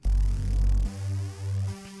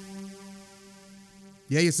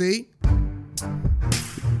Yeah, you see?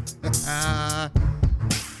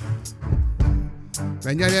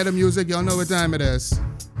 When you hear the music, y'all know what time it is.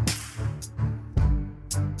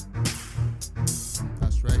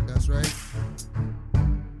 That's right, that's right.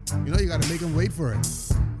 You know you gotta make them wait for it.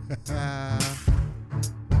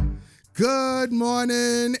 Good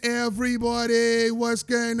morning, everybody. What's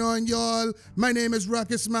going on, y'all? My name is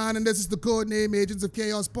Ruckus Man, and this is the Codename Agents of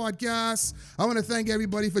Chaos podcast. I want to thank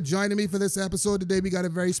everybody for joining me for this episode. Today, we got a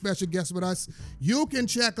very special guest with us. You can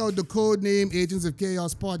check out the Codename Agents of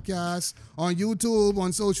Chaos podcast on YouTube,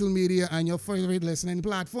 on social media, and your favorite listening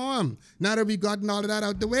platform. Now that we've gotten all of that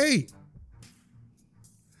out the way,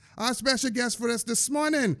 our special guest for us this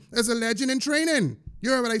morning is a legend in training.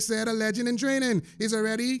 You heard what I said, a legend in training. He's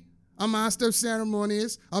already a master of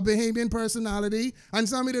ceremonies, a Bahamian personality, and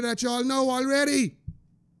somebody that y'all know already.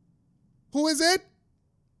 Who is it?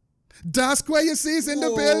 Das QUAY YUH See is in the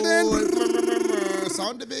building.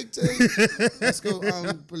 Sound the big thing. Let's go.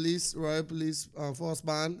 Police, Royal Police Force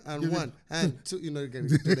Band, and one, and two. You know, get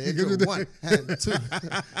to the intro. One, and two.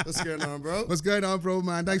 What's going on, bro? What's going on, bro,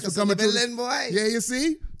 man? Thanks for coming through. Boy. Yeah, you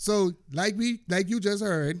see? So, like you just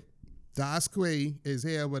heard, Das QUAY is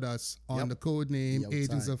here with us on the Codename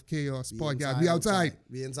Agents of Chaos podcast. We outside.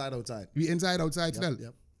 We outside. We outside still.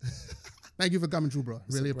 Yep. Thank you for coming through, bro.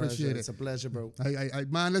 Really appreciate it. It's a pleasure, bro.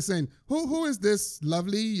 Man, listen, who is this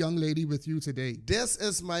lovely young lady with you today? This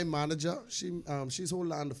is my manager. She's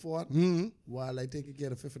holding on the fort while I take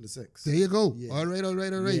care of the 5th and the 6th. There you go. Yeah. All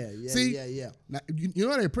right. Yeah. See, Yeah. Now, you know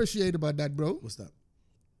what I appreciate about that, bro? What's that?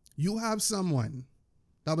 You have someone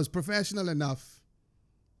that was professional enough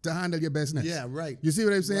to handle your business. Yeah, right. You see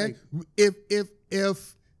what I'm saying? Right.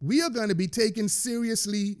 If we are going to be taken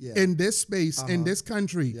seriously in this space, in this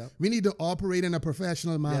country, we need to operate in a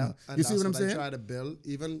professional manner. And you see what I'm saying? I try to build,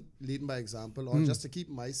 even leading by example, or just to keep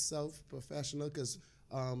myself professional, because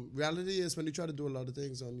reality is when you try to do a lot of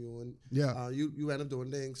things on your own, you end up doing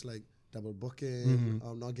things like double booking,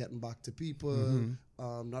 not getting back to people,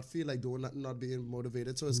 not feel like doing nothing, not being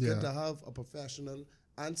motivated. So it's good to have a professional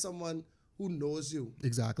and someone who knows you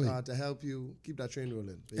exactly to help you keep that train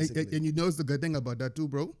rolling, basically. And you know the good thing about that too,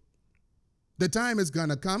 bro? The time is going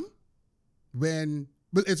to come when,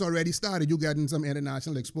 well, it's already started. You're getting some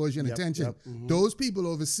international exposure and attention. Those people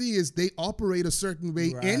overseas, they operate a certain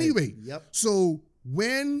way anyway. So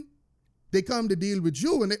when they come to deal with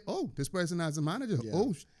you and this person has a manager.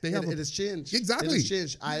 It has changed. Exactly. It has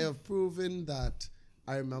changed. I have proven that.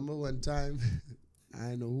 I remember one time,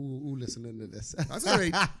 I know who listening to this. That's all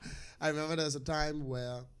right. I remember there's a time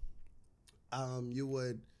where you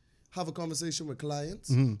would have a conversation with clients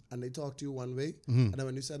and they talk to you one way, and then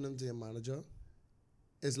when you send them to your manager,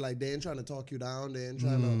 it's like they ain't trying to talk you down, they ain't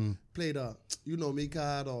trying to play the you know me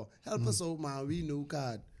card or help us out, man, we new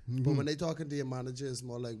card. But when they talking to your manager, it's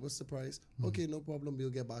more like, what's the price? Okay, no problem, we'll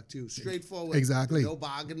get back to you. Straightforward. Exactly. No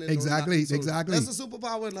bargaining. Exactly. So exactly. That's a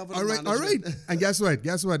superpower enough. All right. And guess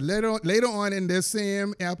what? Later on in this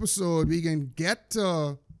same episode, we can get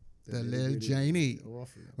to the little Janie.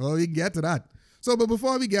 Oh, we can get to that. So, but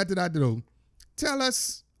before we get to that, though, tell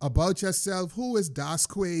us about yourself. Who is Das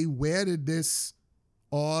QUAY? Where did this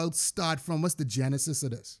all start from? What's the genesis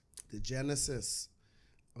of this? The genesis.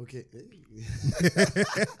 Okay.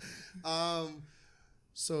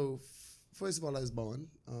 So, first of all, I was born.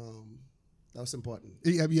 That was important.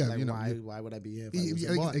 Yeah, like you know. Why would I be here if I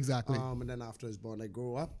wasn't born? Exactly. And then after I was born, I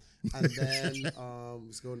grew up. And then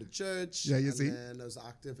was going to church. Yeah, you see. And then I was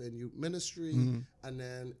active in youth ministry. And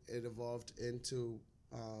then it evolved into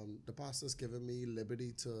the pastor's giving me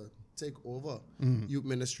liberty to take over youth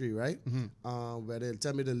ministry, right? Where they'll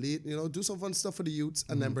tell me to lead, do some fun stuff for the youths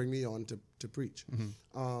and then bring me on to preach.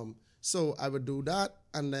 So I would do that.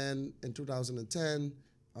 And then in 2010,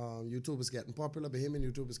 YouTube was getting popular. Bahamian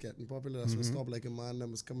YouTube was getting popular. That's when Stop Like a Man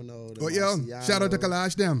them was coming out. Oh, yeah. Shout out to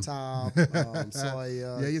Kalash them. Top,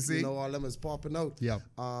 Sawyer. Yeah, you see. All them is popping out. Yeah.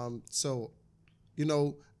 So,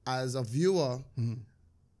 as a viewer,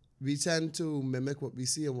 we tend to mimic what we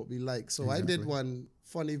see and what we like. So I did one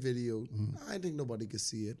funny video. I think nobody could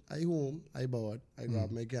see it. I home, I bored, I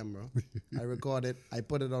grabbed my camera, I record it, I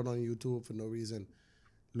put it out on YouTube for no reason.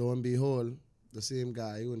 Lo and behold, the same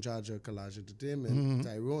guy who in charge of Collage Entertainment,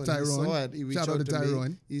 Tyrone, he saw it. He reached out to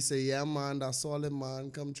me. He said, yeah, man, that's solid,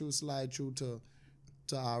 man. Come through, slide through to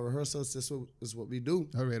our rehearsals. This is what we do.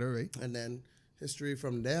 All right. And then history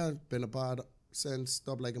from there, been a part since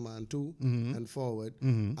Stop Like a Man 2 and forward.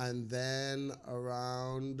 And then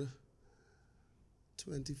around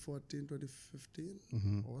 2014,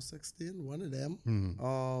 2015 or 16, one of them,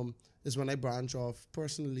 is when I branch off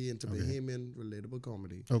personally into Bahamian relatable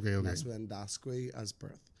comedy. Okay. That's when that's QUAY as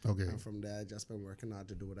birth. Okay. And from there, I just been working hard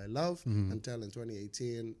to do what I love until in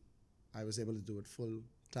 2018, I was able to do it full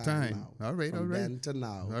time now. All right, from all right. then to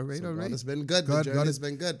now. All right, so all right. God has been good. The journey has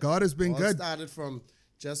been good. God has been All good. started from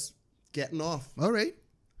just getting off. All right.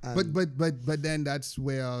 And But then that's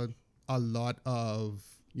where a lot of,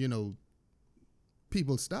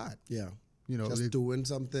 people start. yeah. Just Doing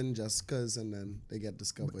something just because, and then they get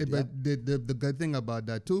discovered. But the good thing about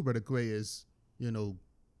that too, Brother Quay, is, the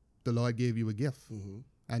Lord gave you a gift.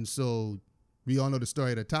 And so we all know the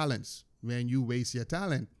story of the talents. When you waste your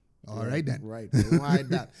talent, all right then. Right. They don't hide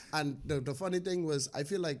that. And the funny thing was, I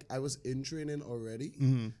feel like I was in training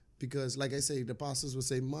already because, like I say, the pastors would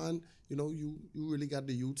say, man, you really got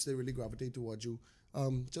the youths. They really gravitate towards you.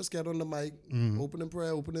 Just get on the mic, opening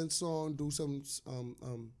prayer, opening song, do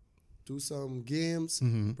some games,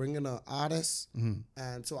 bring in an artist.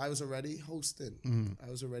 And so I was already hosting. I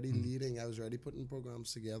was already leading. I was already putting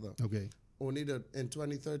programs together. Okay. Only in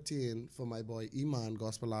 2013 for my boy Iman,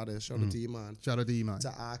 gospel artist, shout out to Iman. Shout out to Iman.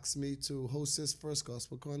 To ask me to host his first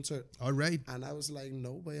gospel concert. All right. And I was like,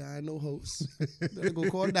 no, boy, I ain't no host. Better go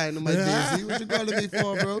call Dynamite Daisy. What you calling me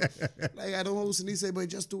for, bro? Like, I don't host. And he said, boy,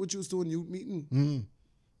 just do what you was doing youth meeting.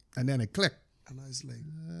 And then it clicked. And I was like,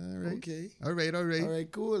 all right. okay. All right. All right,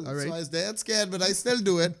 cool. All right. So I was dead scared, but I still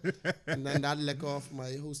do it. And then that let off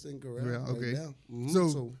my hosting career. Yeah, okay. Right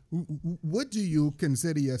So what do you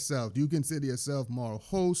consider yourself? Do you consider yourself more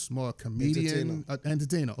host, more comedian?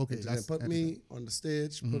 Entertainer. Okay. Put me on the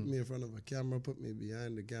stage, put me in front of a camera, put me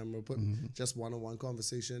behind the camera, put just one-on-one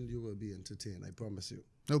conversation, you will be entertained, I promise you.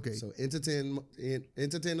 Okay. So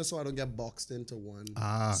entertainer so I don't get boxed into one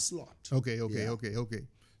slot. Okay.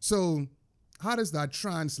 So how does that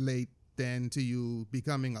translate then to you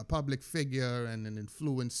becoming a public figure and an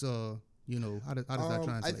influencer? How does that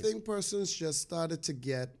translate? I think persons just started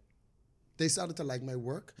to like my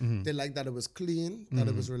work. They liked that it was clean, that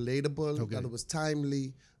it was relatable, that it was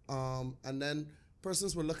timely. And then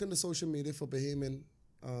persons were looking to social media for Bahamian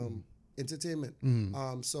entertainment.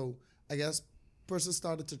 So I guess persons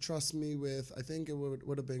started to trust me with, I think it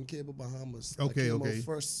would have been Cable Bahamas. Okay. Out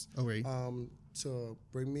first. To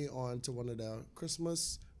bring me on to one of their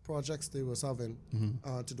Christmas projects they was having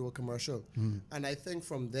to do a commercial. And I think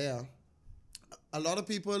from there, a lot of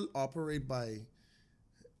people operate by,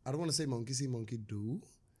 I don't want to say monkey see, monkey do.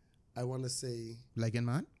 I want to say... Like in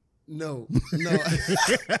man? No.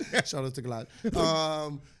 Shout out to Glad.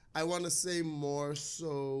 I want to say more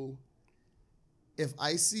so, if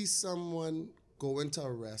I see someone go into a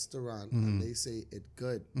restaurant and they say it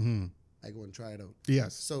good, I go and try it out.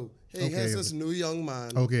 Yes. So, here's this new young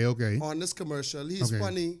man. Okay. On this commercial. He's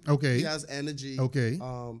funny. Okay. He has energy. Okay.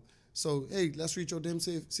 So, let's reach out to him,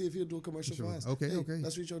 see if he'll do a commercial for us. Okay.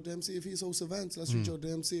 Let's reach out to him, see if he's host events. Let's reach out to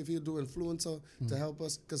him, see if he'll do influencer to help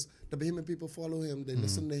us. Because the Bahamian people follow him. They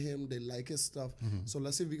listen to him. They like his stuff. So,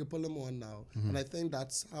 let's see if we can pull him on now. And I think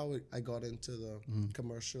that's how I got into the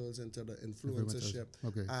commercials, into the influencership.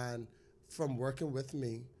 Okay. And from working with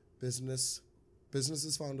me,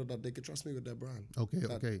 businesses found out that they could trust me with their brand.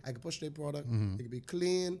 Okay. I could push their product. It could be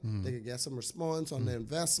clean. They could get some response on their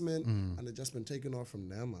investment, and it just been taken off from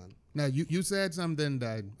there, man. Now you said something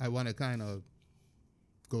that I want to kind of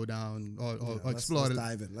go down or explore. Let's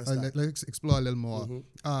dive in. Let's explore a little more.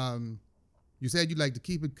 You said you'd like to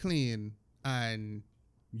keep it clean, and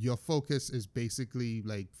your focus is basically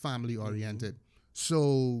like family oriented.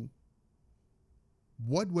 So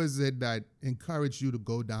what was it that encouraged you to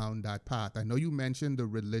go down that path? I know you mentioned the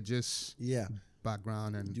religious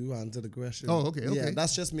background, and you answered the question. Oh, okay. Yeah,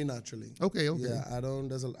 that's just me naturally. Okay. Yeah, I don't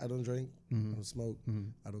drink, I don't smoke,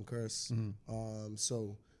 I don't curse.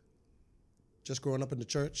 So just growing up in the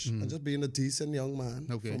church and just being a decent young man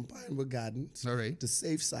from Pinewood Gardens. All right. The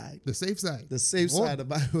safe side. The safe side. The safe side of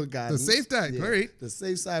Pinewood Gardens. The safe side. All right. The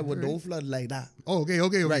safe side where don't flood like that. Oh,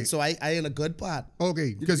 okay. Right. So I in a good part.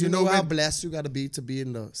 Okay. Because you know how blessed you got to be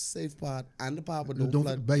in the safe part and the part where don't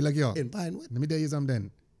flood like yo, in Pinewood. Let me tell you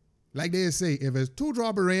something. Like they say, if it's 2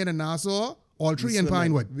 drops of rain in Nassau, all 3 in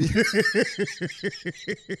Pinewood.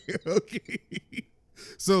 Okay.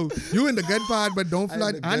 So you in the good part, but don't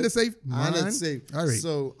flood and the safe. And it's safe. All right.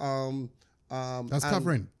 So that's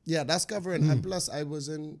covering. Yeah, that's covering. And plus, I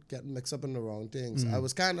wasn't getting mixed up in the wrong things. I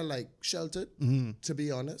was kind of like sheltered, to be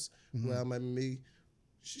honest. Where my me,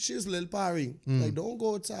 she's a little parry. Like, don't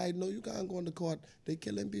go outside. No, you can't go on the court. They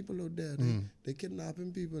killing people out there. They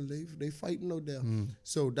kidnapping people. They fighting out there.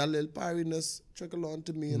 So that little parriness trickle on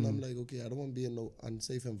to me, and I'm like, okay, I don't want to be in no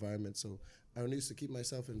unsafe environment. So I only used to keep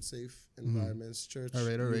myself in safe environments, church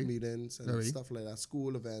right. meetings and stuff like that,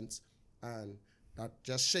 school events, and that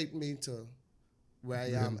just shaped me to where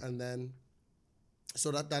I am, and then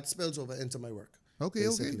so that spills over into my work. Okay,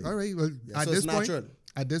 basically. all right. Well, Yeah, so it's natural.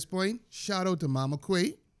 At this point, shout out to Mama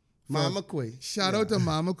Quay. Mama Quay. Shout out to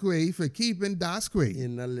Mama Quay for keeping Das Quay.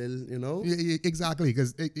 In a little, you know? Yeah, exactly,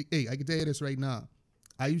 because, hey, I can tell you this right now.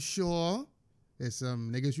 Are you sure there's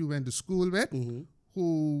some niggas you went to school with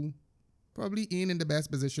who probably ain't in the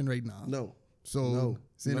best position right now? No. So,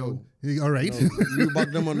 you know, all right. No. You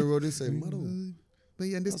back them on the road and say, mother. But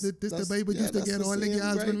yeah, this the Bible used to get all the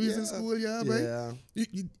girls when we was in school, right?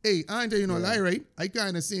 Hey, I ain't tell you no lie, right? I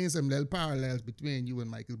kind of seen some little parallels between you and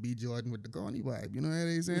Michael B. Jordan with the Goni vibe. You know what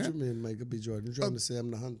I'm saying? What you mean, Michael B. Jordan? You trying to say I'm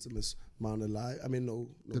the handsomest man alive? I mean, no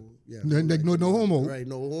homo. Right,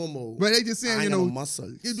 no homo. But they just saying, I you ain't know, got no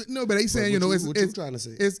muscles. No, but they saying, you know, what you trying to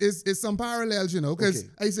say? It's some parallels, you know, because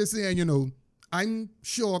I just saying, you know, I'm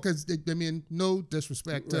sure, because, I mean, no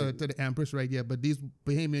disrespect to the Empress right here, but these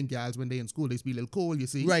Bahamian gals, when they in school, they be a little cold, you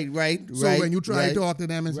see. Right. So when you try to talk to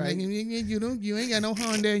them, it's like, you ain't got no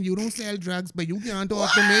Honda and you don't sell drugs, but you can't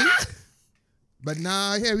talk to me. But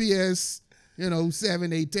now here he is, you know,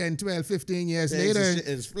 7, 8, 10, 12, 15 years later.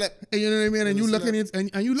 It's flipped. And you know what I mean? And you looking at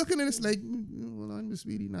it, and you looking at it like, well, I'm Miss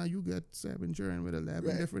Speedy. Now you got 7 children with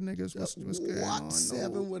 11 different niggas. What's going on? What?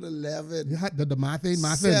 7 with 11? The math ain't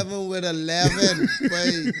math. 7 with 11.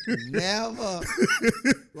 Wait, never.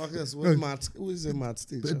 Marcus, who is the maths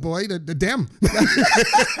teacher? Boy, the them.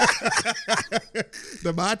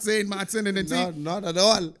 The maths ain't maths, and then see, not at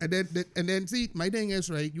all. And then see, my thing is,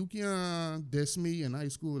 right, you can't diss me in high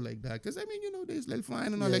school like that, because I mean, you know, there's little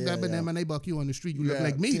fine and all like that, but then when they buck you on the street, you look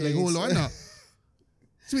like me. Like, hold on now.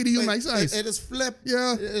 Sweetie, you my size. It is flip.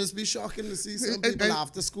 Yeah. It is be shocking to see some people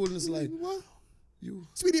after school and it's like, what? You.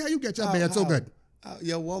 Sweetie, how you get your beard so good?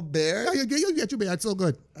 Yeah, what beard? How you get your beard so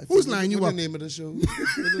good? Who's lying you up? What's the name of the show? What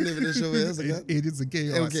the name of the show is again? Agents of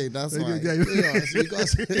Chaos. Okay, that's why.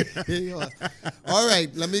 Chaos. All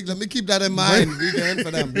right, let me keep that in mind. Be going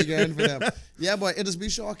for them. Yeah, but it is be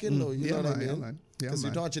shocking though. You know what I mean? Because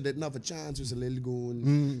you thought you didn't have a chance. You was a little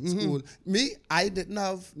goon school. Me, I didn't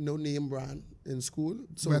have no name brand in school.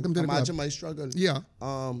 So welcome to imagine my struggle. Yeah.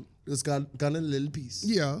 It's got a little piece.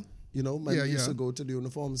 Yeah. You know, I used to go to the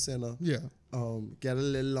uniform center. Yeah. Get a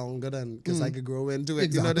little longer than, because I could grow into it.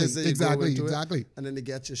 Exactly. You know what they say? Exactly. It, and then they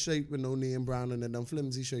get your shirt with no name brand and then them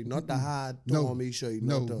flimsy shirt, not the hard Tommy shirt,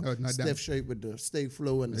 not the stiff shirt with the stay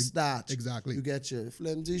flow and the starch. Exactly. You get your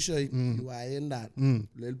flimsy shirt, you are in that.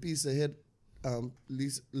 Little piece of hit,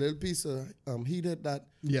 little piece of heat hit that,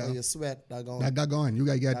 and your sweat, that gone. That got gone. You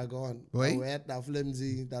got to get that gone. Boy. That wet, that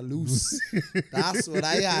flimsy, that loose. That's what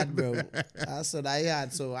I had, bro. That's what I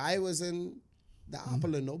had. So I was in the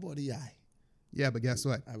apple of nobody's eye. Yeah, but guess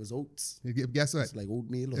what? I was oats. Guess what? It's like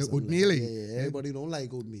oatmeal or something. Oatmeal. Like yeah, everybody don't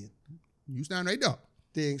like oatmeal. You stand right there.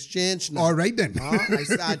 Things change now. All right then. I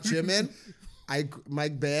start gymming. My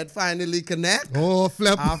bed finally connect. Oh,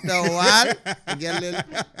 flip. After a while, I get a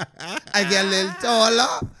little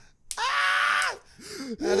taller.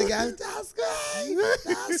 And the guy, that's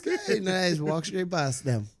great. And I just walk straight past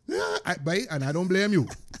them. And I don't blame you.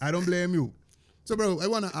 So, bro, I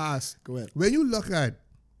want to ask. Go ahead. When you look at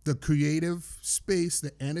the creative space,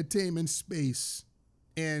 the entertainment space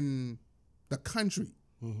in the country,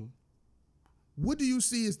 what do you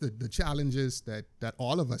see as the challenges that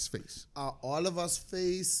all of us face? All of us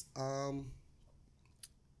face, I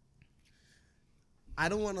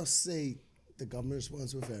don't want to say the government is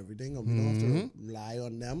responsible for everything, and we don't have to rely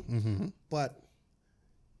on them. But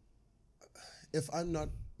if I'm not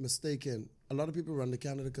mistaken, a lot of people run to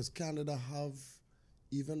Canada because Canada have,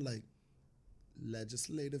 even like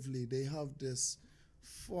legislatively, they have this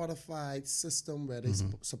fortified system where they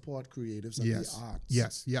support creatives and the arts.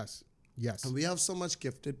 Yes. And we have so much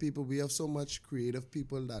gifted people. We have so much creative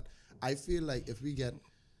people that I feel like if we get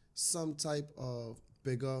some type of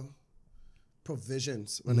bigger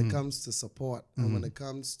provisions when it comes to support and when it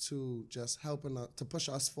comes to just helping us, to push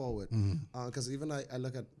us forward. Because even I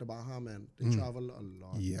look at the Bahamian, they travel a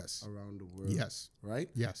lot around the world. Yes. Right?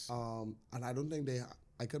 Yes. And I don't think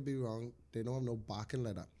I could be wrong, they don't have no backing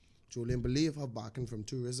like that. Julian Believe have backing from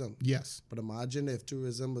tourism. Yes. But imagine if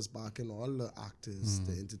tourism was backing all the actors,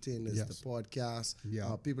 the entertainers, the podcasts,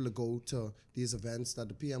 people that go to these events that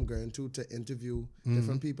the PM going to interview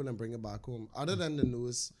different people and bring it back home. Other than the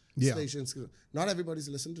news stations, not everybody's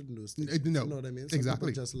listening to the news stations. No. You know what I mean? Some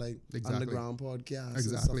people just like underground podcasts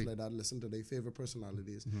and stuff like that, listen to their favorite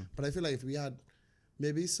personalities. But I feel like if we had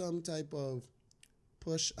maybe some type of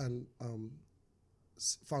push and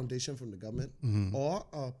foundation from the government or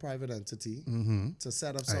a private entity to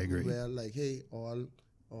set up I something agree. where like, hey, all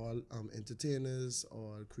entertainers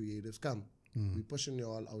or creatives come. We pushing you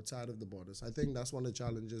all outside of the borders. I think that's one of the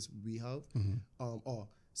challenges we have, or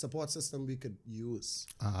support system we could use.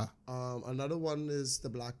 Another one is the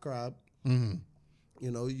black crab. You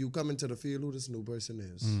know, you come into the field who this new person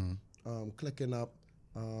is. Clicking up,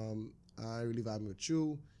 I really vibe with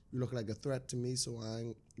you. You look like a threat to me, so I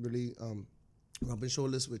ain't really rubbing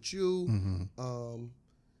shoulders with you.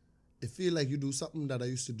 It feel like you do something that I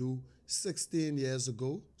used to do 16 years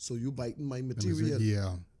ago, so you biting my material.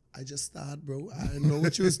 Yeah. I just started, bro. I know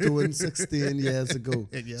what you was doing 16 years ago.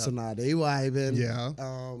 Yeah. So now they vibing. Yeah.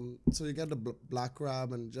 So you get the black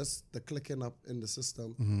crab and just the clicking up in the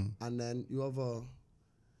system. And then you have a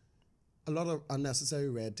lot of unnecessary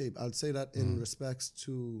red tape. I'll say that in respects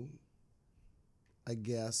to, I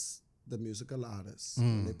guess, the musical artists.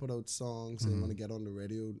 When they put out songs, they want to get on the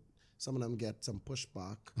radio. Some of them get some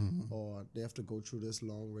pushback or they have to go through this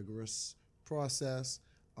long, rigorous process.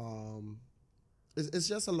 It's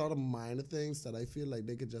just a lot of minor things that I feel like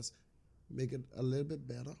they could just make it a little bit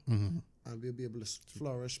better and we'll be able to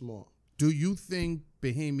flourish more. Do you think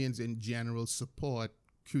Bahamians in general support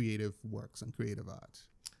creative works and creative arts?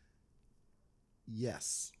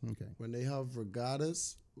 Yes. Okay. When they have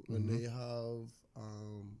regattas, when they have,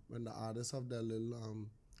 when the artists have their little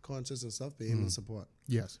concerts and stuff, Bahamian support.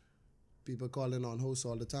 Yes. People calling on hosts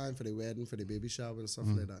all the time for their wedding, for their baby shower and stuff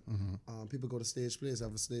like that. People go to stage plays. I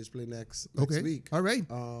have a stage play next week. All right.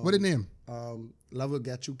 What the name? Love Will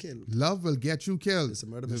Get You Killed. Love Will Get You Killed. It's a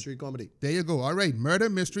murder mystery comedy. There you go. All right.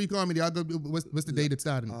 Murder mystery comedy. I'll go, what's the date it's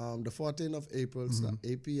starting? The 14th of April, it's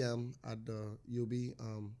 8 p.m. at the UB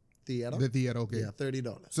Theater. The theater, okay. Yeah,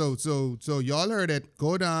 $30. So y'all heard it.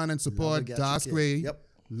 Go down and support Das QUAY. Yep.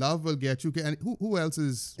 Love Will Get You Killed. And who else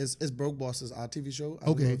is? It's Broke Bosses, our TV show. I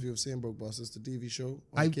don't know if you've seen Broke Bosses, the TV show.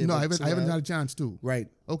 I haven't had a chance to. Right.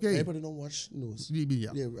 Okay. Everybody don't watch news.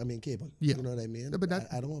 Yeah. I mean cable. Yeah. You know what I mean? Yeah, but that,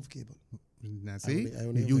 I don't have cable. Now see, I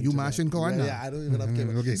only have you internet. mashing corn now. Yeah, I don't even have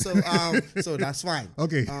cable. Okay. So that's fine.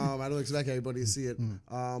 Okay. I don't expect everybody to see it.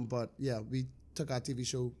 But yeah, we took our TV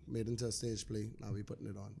show, made it into a stage play. Now we're putting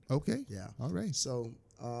it on. Okay. Yeah. All right. So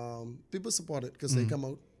people support it because they come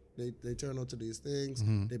out. They turn out to these things.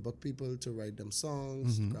 They book people to write them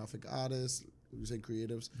songs, graphic artists, we say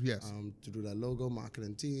creatives, yes, to do that logo,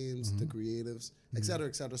 marketing teams, the creatives, et cetera,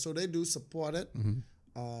 et cetera. So they do support it.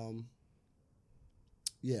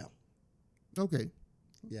 Yeah. Okay.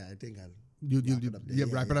 Yeah, I think I'll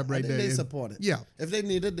wrap it up right there. They support it. Yeah. If they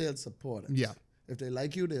need it, they'll support it. Yeah. If they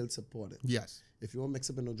like you, they'll support it. Yes. If you want to mix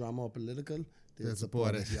up in no drama or political, they'll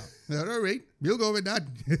support it. Yeah. All right. We'll go with that.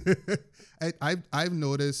 I've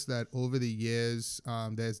noticed that over the years,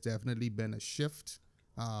 there's definitely been a shift.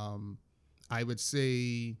 I would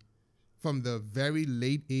say from the very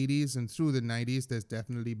late 80s and through the 90s, there's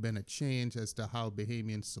definitely been a change as to how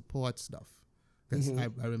Bahamians support stuff. Because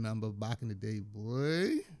I remember back in the day,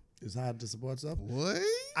 boy, it's hard to support stuff. Boy,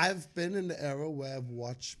 I've been in the era where I've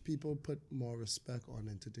watched people put more respect on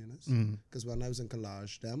entertainers. Because when I was in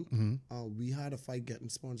Collage, we had a fight getting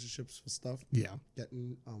sponsorships for stuff. Yeah.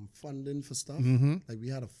 Getting funding for stuff. Like we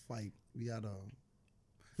had a fight. We had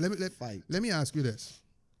a fight. Let me ask you this.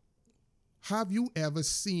 Have you ever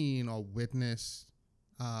seen or witnessed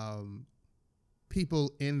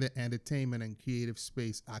people in the entertainment and creative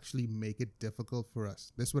space actually make it difficult for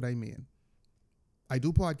us? That's what I mean. I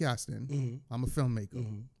do podcasting. I'm a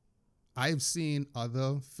filmmaker. I've seen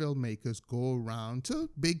other filmmakers go around to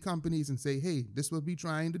big companies and say, hey, this is what we're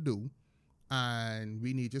trying to do, and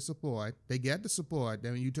we need your support. They get the support.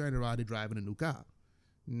 Then when you turn around, they're driving a new car.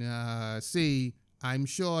 See, I'm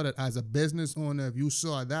sure that as a business owner, if you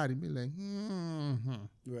saw that, you'd be like,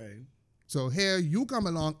 Right. So here you come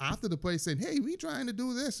along after the person, hey, we trying to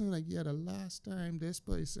do this. And I'm like, yeah, the last time this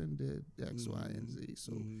person did X, Y, and Z.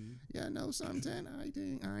 So, yeah, no, something I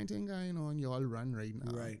think I on y'all run right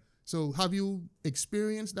now. Right. So have you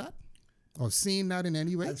experienced that or seen that in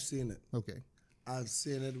any way? I've seen it. Okay. I've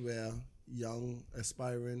seen it where young,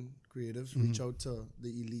 aspiring creatives reach out to the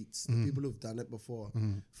elites, the people who've done it before,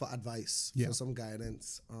 for advice, for some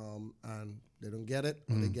guidance, and they don't get it,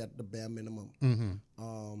 or they get the bare minimum.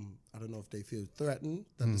 I don't know if they feel threatened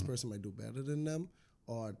that this person might do better than them,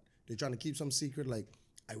 or they're trying to keep some secret, like,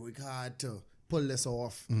 I work hard to pull this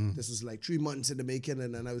off. This was like 3 months in the making,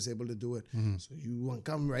 and then I was able to do it. So you want to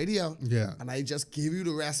come right here, and I just give you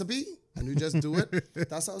the recipe, and you just do it.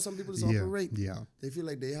 That's how some people just operate. Yeah. They feel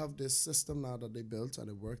like they have this system now that they built and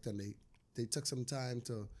it worked, and they took some time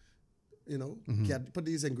to, put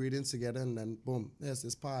these ingredients together, and then boom, there's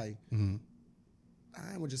this pie.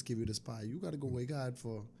 I'm gonna just give you this pie. You gotta go work hard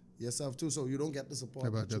for yourself too, so you don't get the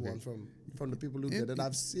support that you want from the people who did it.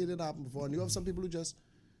 I've seen it happen before, and you have some people who just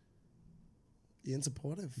ain't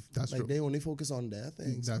supportive. That's true. They only focus on their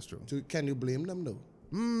things. That's true. Can you blame them though?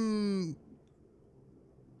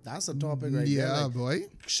 That's a topic right there. Yeah, Like, boy.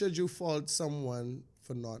 should you fault someone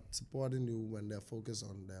for not supporting you when they're focused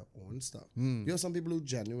on their own stuff? You have some people who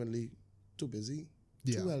genuinely too busy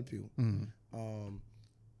to help you.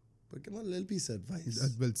 But give me a little piece of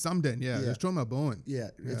advice. Well, something, just throw my bone. Yeah.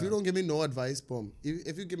 If you don't give me no advice, boom.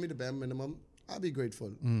 If you give me the bare minimum, I'll be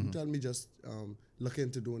grateful. You tell me just look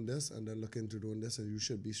into doing this and then look into doing this, and you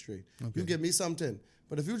should be straight. You give me something.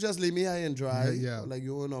 But if you just leave me high and dry, like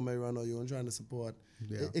you ain't on my run or you ain't trying to support,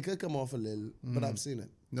 it could come off a little. But I've seen it.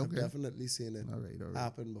 I've definitely seen it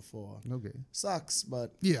happen before. Okay. Sucks,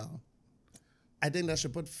 but I think that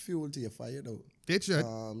should put fuel to your fire though. It should.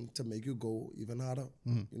 To make you go even harder.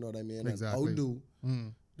 You know what I mean? Exactly. And outdo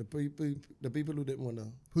the people who didn't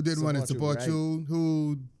want to support you,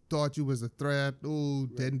 who thought you was a threat, who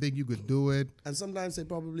didn't think you could do it. And sometimes they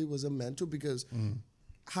probably wasn't meant to, because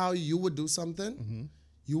how you would do something,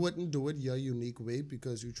 you wouldn't do it your unique way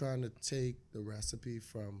because you're trying to take the recipe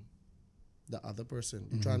from the other person.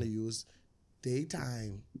 You're trying to use their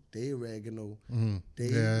time, their oregano,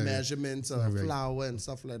 their measurements of flour and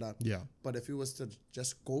stuff like that. Yeah. But if you was to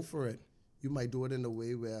just go for it, you might do it in a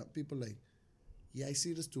way where people like, yeah, I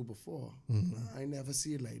see this too before. I never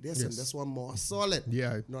see it like this, and this one more solid.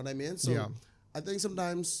 Yeah. You know what I mean? So I think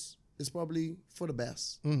sometimes it's probably for the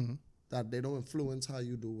best that they don't influence how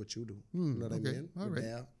you do what you do. You know what I mean? All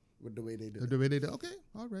right. With the way they do. The way they do. Okay.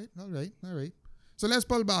 All right. So let's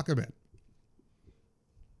pull back a bit.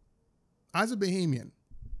 As a Bahamian,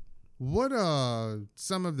 what are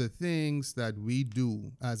some of the things that we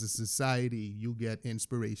do as a society you get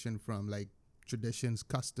inspiration from, like traditions,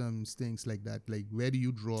 customs, things like that? Like, where do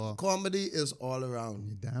you draw? Comedy is all around.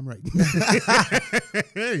 You're damn right.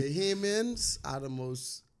 Bahamians are the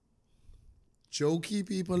most jokey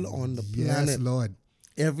people on the planet. Yes, Lord.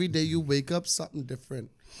 Every day you wake up, something different.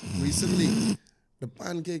 Recently, the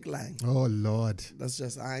pancake line. Oh, Lord. That's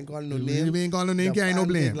just, I ain't calling no name. We ain't calling no name, can't no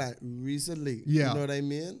blame. Line. Recently. You know what I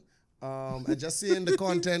mean? And just seeing the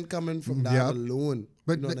content coming from that alone.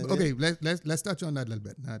 But you know okay, let's touch on that a little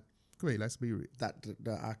bit. Not great, let's be real.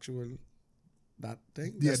 The actual that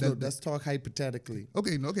thing? Yeah, let's talk hypothetically.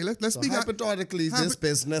 Okay, let's So speak hypothetically, this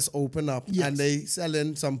business open up and they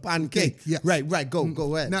selling some pancake. Yes. Right,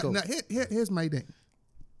 go ahead. Now here's my thing.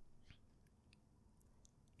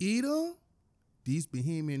 Either these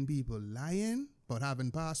Bahamian people lying about having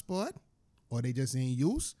passport, or they just ain't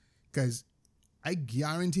use, because I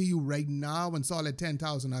guarantee you right now, when solid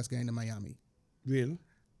 10,000 us going to Miami. Real?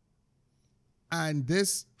 And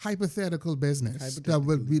this hypothetical business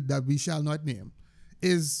that we shall not name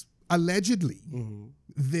is allegedly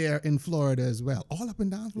there in Florida as well, all up and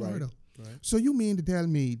down Florida. Right. So you mean to tell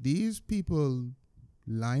me these people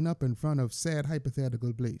line up in front of said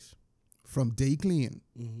hypothetical place from day clean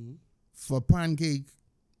for pancake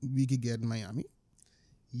we could get in Miami?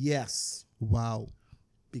 Yes. Wow.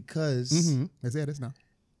 Because let's hear this now.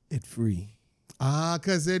 It's free.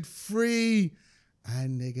 Because it's free.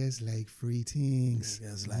 And niggas like free things.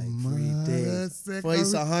 Niggas like free things. For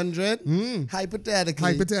it's 100,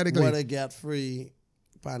 hypothetically, what I get free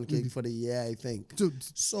pancake for the year, I think.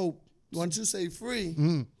 So once you say free,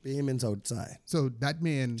 payment's outside. So that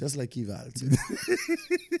means just like Eval.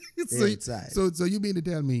 Outside. So you mean to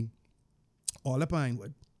tell me all the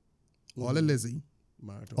Pinewood, all the Lizzie,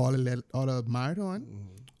 all the Marathon,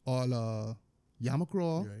 all the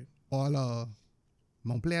Yamacraw, all the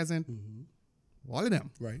Mount Pleasant, all of them,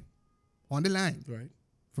 on the line,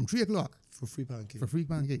 from 3 o'clock for free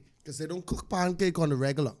pancake. Because they don't cook pancake on the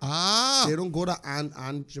regular. They don't go to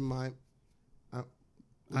Aunt Jemima.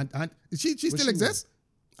 She still exists.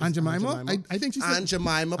 Aunt Jemima. I think she's Aunt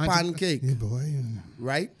Jemima pancake. Yeah, boy.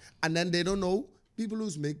 Right, and then they don't know people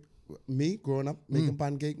who's me growing up making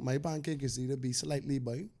pancake. My pancake is either be slightly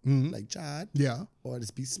big, like Chad, or it's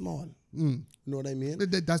be small. You know what I mean?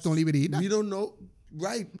 That's the only way to eat that. We don't know.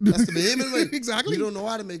 Right, that's the Bahamian way. Exactly. We don't know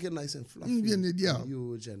how to make it nice and fluffy, and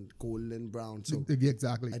huge and golden brown. So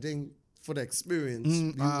exactly. I think for the experience,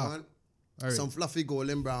 we want some fluffy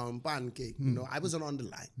golden brown pancake. You know, I wasn't on the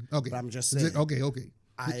line. Okay, but I'm just saying. Okay.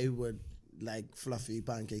 I would like fluffy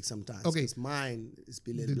pancakes sometimes. Okay, because mine is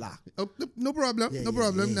peeling black. Oh, no problem. No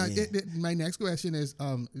problem. Now, my next question is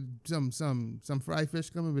some fried fish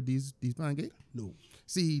coming with these pancakes? No.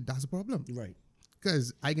 See, that's a problem. Right.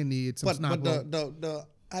 Because I can need some snapper. But the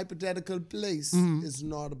hypothetical place is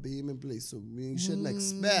not a Bahamian place, so we shouldn't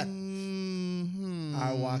expect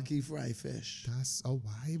our wacky fry fish. That's a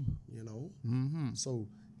vibe. You know? So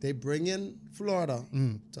they bring in Florida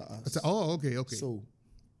to us. Okay. So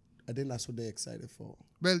I think that's what they're excited for.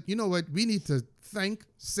 Well, you know what? We need to thank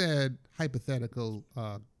said hypothetical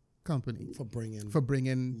company For bringing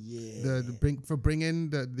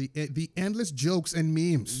the endless jokes and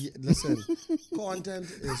memes. Yeah, listen, content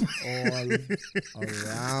is all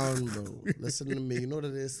around, bro. Listen to me. You know what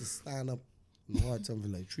it is to stand up and watch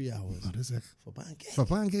something for like 3 hours for pancake. For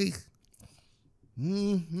pancake.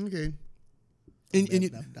 Okay.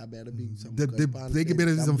 That better be some good pancake. They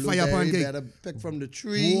better some fire pancake. Better pick from the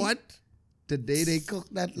tree. What? The day they cook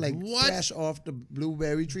that, like fresh off the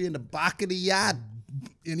blueberry tree in the back of the yard.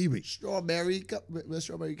 Anyway. Strawberry. Where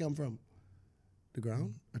strawberry come from? The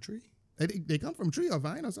ground? A tree? They come from tree or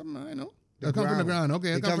vine or something, I know. They come from the ground.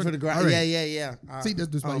 Okay. They come from the ground. Right. Yeah. See,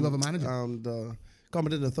 that's why you have a manager. The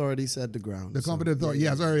competent authority said the ground. The competent authority.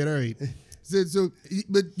 Yes, all right.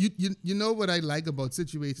 But you know what I like about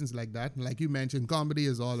situations like that? Like you mentioned, comedy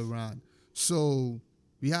is all around. So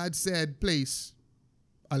we had said place,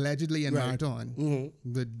 allegedly in Marathon,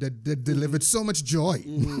 that delivered so much joy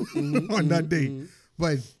on that day.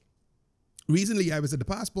 But recently I was at the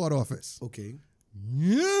passport office. Okay.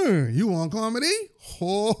 Yeah, you want comedy?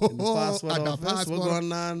 Oh, in the passport at the office, passport. what's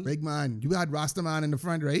going on? Big man, you had Rastaman in the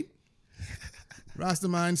front, right?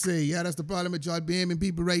 Rastaman say, yeah, that's the problem with y'all Bahamian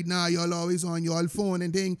people right now. Y'all always on y'all phone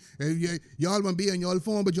and thing. Y'all want to be on y'all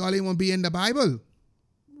phone, but y'all ain't want to be in the Bible.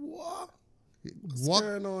 What? What's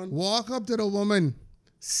going on? Walk up to the woman,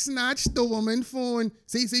 snatch the woman phone.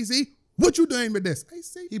 See. What you doing with this? I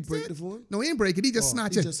say, he break the phone? No, he ain't break it. He just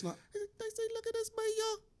snatch it. I say, look at this, boy,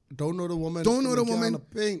 yo. Don't know the woman.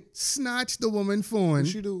 Pink. Snatch the woman phone. What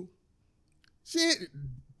she do?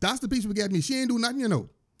 That's the piece we get me. She ain't do nothing, you know.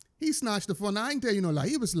 He snatched the phone. I ain't tell you no lie.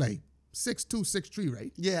 He was like 6'2", 6'3",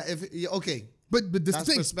 right? Yeah. Okay. But this that's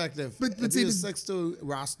thing, perspective. But if he was 6'2",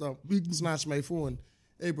 Rasta, snatch my phone.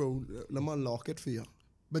 Hey, bro, let me unlock it for you.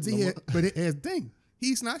 But here's the thing.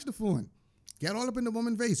 He snatched the phone. Get all up in the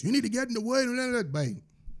woman's face. You need to get in the way. But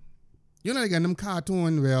you know, like in them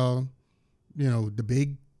cartoon where, you know, the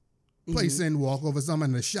big person walk over someone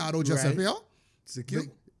and the shadow just appear. Secure.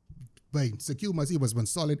 But secure must he was one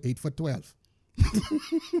solid 8'12".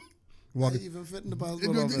 Walk even fit in the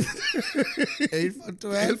passport office.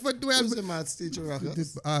 8'12". 8'12". Who's the maths teacher?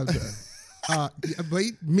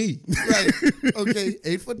 Me. Right. Okay.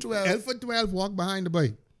 8'12". 8'12" walk behind the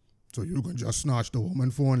boy. So you can just snatch the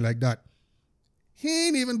woman phone like that. He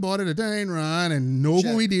ain't even bothered to turn around and know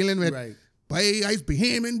who he dealing with. Right. Boy, I's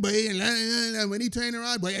Bahamian, boy, and when he turn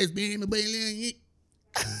around, boy, I's Bahamian, boy.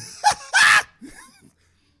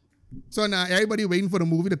 So now everybody waiting for the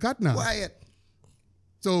movie to cut now. Quiet.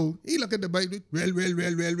 So he look at the boy,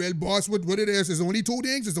 well, boss, what it is? It's only two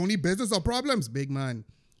things. It's only business or problems, big man.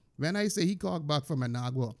 When I say he called back from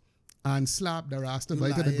Managua and slapped the Rasta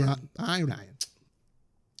boy to the ground, I ain't lying.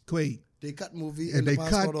 Quay. They cut movie in the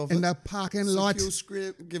passport office. In the parking lot.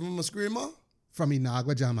 Give him a screamer? From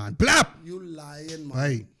Inagua, Jaman. Blap! You lying, man.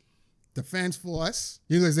 Right. Defense force.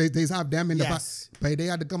 You know, they have them in the back. But they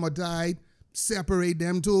had to come outside, separate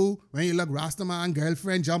them two. When you look, Rastaman,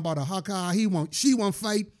 girlfriend, jump out of her car. She won't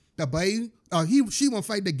fight the boy. She won't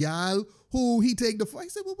fight the gal who he take the fight. I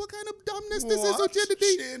said, well, what kind of dumbness this is? She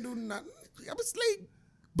ain't do nothing. I was like,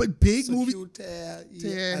 but big so movie.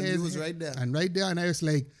 And he was right there. And I was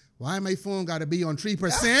like, why my phone got to be on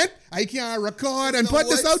 3%? I can't record and put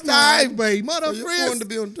this out live, babe. Mother your phone to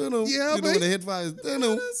be on tunnel. Yeah, you know the hit fire is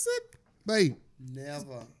tunnel. Babe.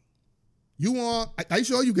 Never. You want, I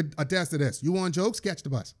sure you could attest to this. You want jokes? Catch the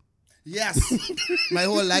bus. Yes. My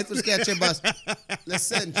whole life was catch a bus.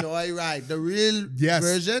 Listen, Joyride. The real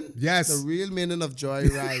version. Yes. The real meaning of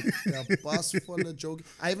Joyride. The bus full of jokes.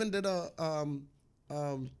 I even did a,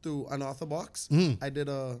 through Unorthodox. I did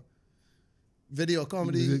a video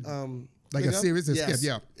comedy. Like a series of skit,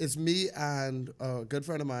 yeah. It's me and a good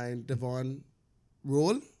friend of mine, Devon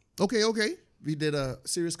Roll. Okay. We did a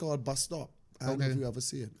series called Bus Stop. I don't know if you ever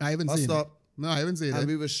see it. I haven't seen it. No, I haven't seen it. And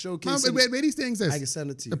we were showcasing. Where these things is? I can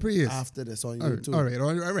send it to you. The Prius. After this on YouTube. All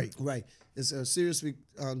right. Right. It's a series we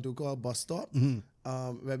do called Bus Stop,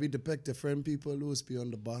 where we depict different people who is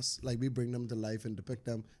on the bus. Like we bring them to life and depict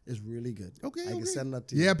them. It's really good. Okay. I can send that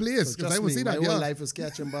to you. Yeah, please. Because I will see that. My whole life was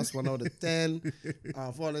catching bus 1 out of 10,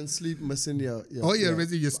 falling asleep, missing your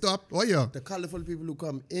you stopped. Oh, yeah. The colorful people who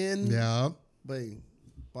come in. Yeah. Bang.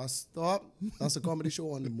 Bus Stop. That's a comedy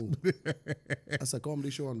show on the move. That's a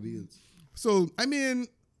comedy show on wheels. So, I mean,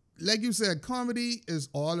 like you said, comedy is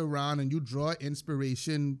all around and you draw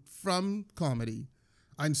inspiration from comedy.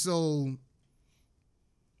 And so,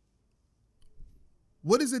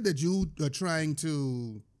 what is it that you are trying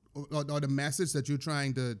to, or the message that you're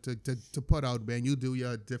trying to put out when you do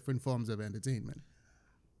your different forms of entertainment?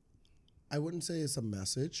 I wouldn't say it's a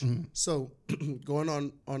message. So going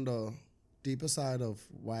on the deeper side of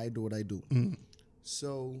why I do what I do.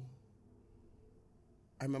 So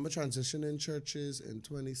I remember transitioning churches in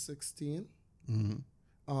 2016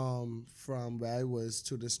 from where I was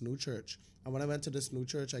to this new church. And when I went to this new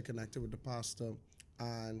church, I connected with the pastor,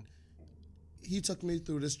 and he took me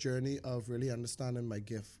through this journey of really understanding my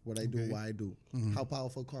gift, what I do, why I do, how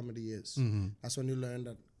powerful comedy is. That's when you learn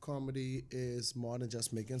that comedy is more than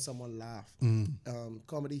just making someone laugh.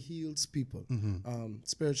 Comedy heals people,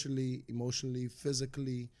 spiritually, emotionally,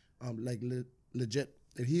 physically, legit.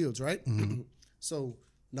 It heals, right? So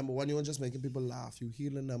number one, you aren't just making people laugh. You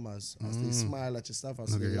healing them as they smile at your stuff,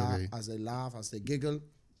 as they laugh, as they giggle,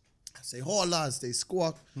 as they holler, as they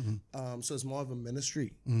squawk. So it's more of a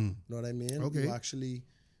ministry. Know what I mean? Okay. You actually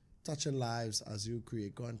touching lives as you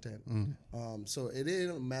create content. So it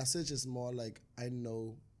ain't a message. It's more like I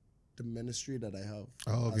know the ministry that I have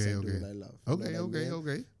as I do what I love.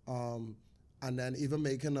 Okay. And then even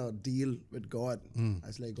making a deal with God. I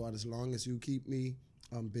was like, God, as long as you keep me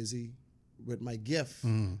busy with my gift,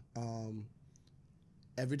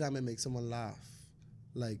 every time I make someone laugh,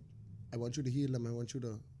 like, I want you to heal them. I want you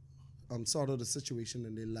to sort out the situation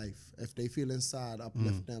in their life. If they feeling sad,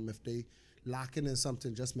 uplift them. If they lacking in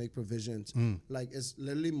something, just make provisions. Like, it's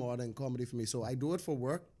literally more than comedy for me. So I do it for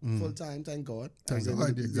work, full time, thank God. Thank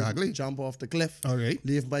God, exactly. Jump off the cliff. All right.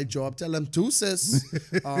 Leave my job, tell them to sis,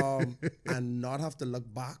 and not have to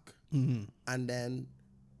look back. And then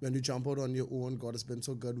when you jump out on your own, God has been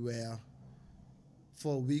so good where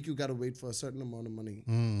for a week you got to wait for a certain amount of money.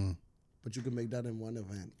 But you can make that in one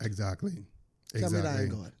event. Exactly. Tell me that ain't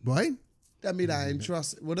God. Right? Tell me that I ain't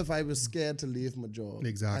trust. What if I was scared to leave my job?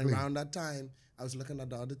 Exactly. And around that time, I was looking at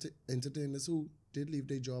the other entertainers who did leave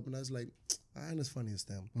their job, and I was like, I ain't as funny as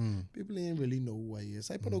them. People ain't really know who I is.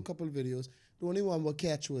 I put out a couple of videos. The only one what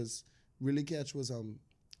really catch was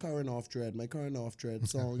Current Off Dread, my Current Off Dread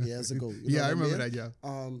song years ago. You know I remember mean? that, yeah.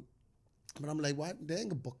 But I'm like, what? They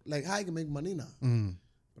ain't a book. Like, how I can make money now?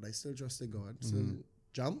 But I still trusted God. Still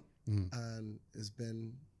jump. And it's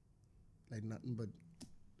been like nothing but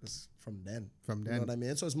just from then. You know what I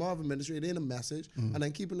mean? So it's more of a ministry. It ain't a message. And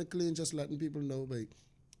then keeping it clean, just letting people know, like,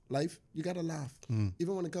 life, you got to laugh.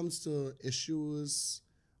 Even when it comes to issues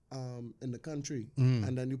in the country.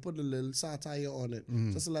 And then you put a little satire on it.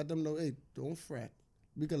 Just to let them know, hey, don't fret.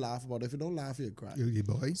 We can laugh about it. If you don't laugh, you'll cry. You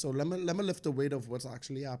boy. So let me lift the weight of what's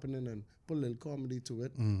actually happening and put a little comedy to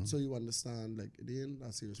it, so you understand, like, it ain't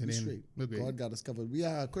that serious. We straight. Okay. God got us covered. We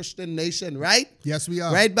are a Christian nation, right? Yes, we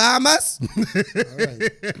are. Right, Bahamas? All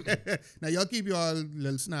right. Now, y'all keep your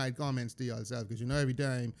little snide comments to yourself, because you know every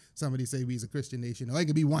time somebody say we's a Christian nation, or it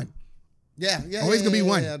could be one. Yeah. Always gonna be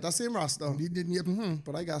one. Yeah, that's same Rasta. You didn't.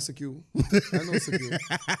 But I got secure. I know secure.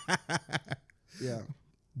 Yeah.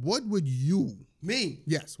 What would you? Me?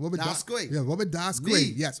 Yes. What would Das QUAY? Yeah. What would Das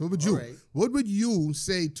QUAY? Yes. What would you? Right. What would you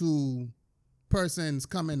say to persons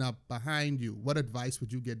coming up behind you? What advice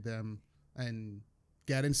would you give them and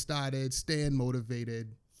getting started, staying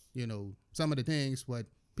motivated? You know, some of the things what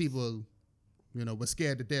people, you know, were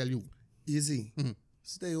scared to tell you. Easy.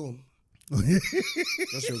 Stay home.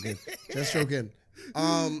 Just joking.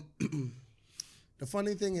 The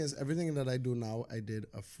funny thing is, everything that I do now, I did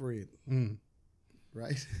afraid.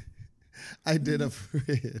 Right? I did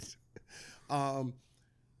afraid.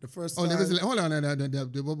 The first time. Hold on.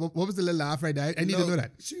 What was the little laugh right there? I need to know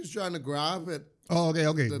that. She was trying to grab it. Oh,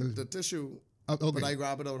 okay. The tissue. Okay. But I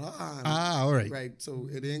grab it out her hand. All right. Right. So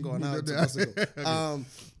it ain't going out. Okay.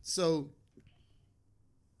 So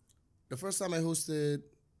the first time I hosted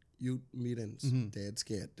youth meetings, dead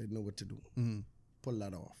scared. Didn't know what to do. Pull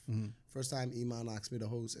that off. First time Iman asked me to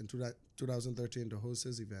host in 2013 to host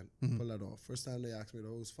his event. Pull that off. First time they asked me to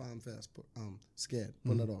host Farm Fest. Scared.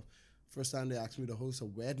 Pull that off. First time they asked me to host a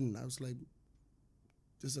wedding, I was like,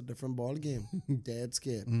 this is a different ball game. Dead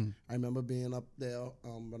scared. I remember being up there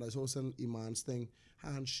when I was hosting Iman's thing,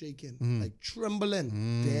 hands shaking, like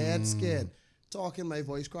trembling, dead scared, talking, my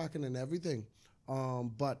voice cracking and everything.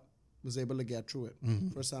 But was able to get through it.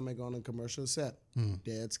 First time I gone on commercial set,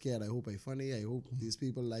 dead scared. I hope I funny. I hope these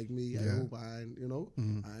people like me. I hope I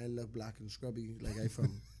ain't look black and scrubby like I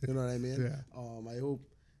from. You know what I mean? Yeah. I hope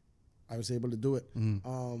I was able to do it.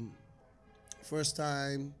 First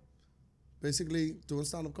time, basically doing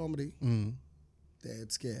stand-up comedy,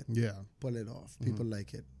 dead scared. Yeah. Pull it off. People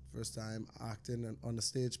like it. First time acting on a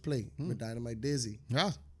stage play with Dynamite Daisy.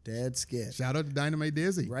 Yeah. Dead scared. Shout out to Dynamite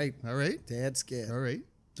Daisy. Right. All right. Dead scared. All right.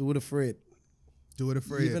 Do it afraid. Do it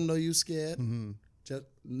afraid. Even though you scared, just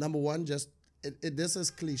number one, just this is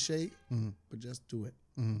cliche, but just do it.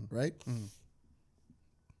 Right?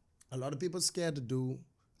 A lot of people scared to do.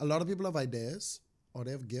 A lot of people have ideas or they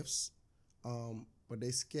have gifts, but they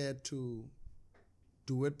scared to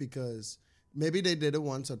do it because maybe they did it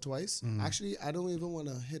once or twice. Actually, I don't even want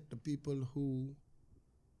to hit the people who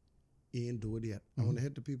ain't do it yet. I want to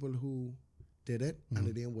hit the people who did it and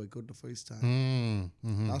it didn't work out the first time.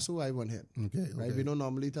 That's who I want to hit. Okay. Right? We don't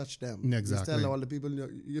normally touch them. Exactly. We tell all the people,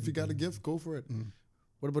 if you got a gift, go for it.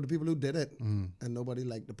 What about the people who did it and nobody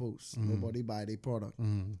liked the post? Nobody buy their product.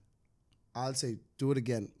 I'll say, do it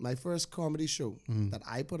again. My first comedy show that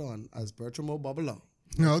I put on as Bertram O'Bubbler.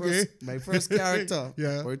 My first character,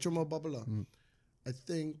 Bertram O'Bubbler. I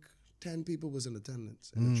think 10 people was in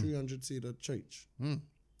attendance in a 300-seater church.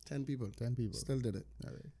 10 people. 10 people. Still did it.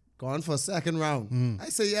 All right. Gone for a second round. I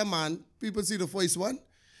say, yeah, man. People see the first one.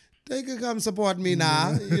 They can come support me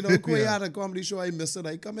now. You know, QUAY had a comedy show. I missed it.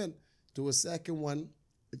 I come in. Do a second one.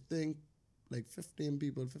 I think like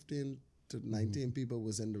 15 to 19 people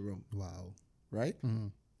was in the room. Wow. Right?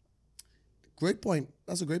 Great point.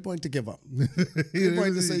 That's a great point to give up. Great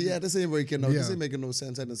point to say, yeah, this ain't working out. This ain't making no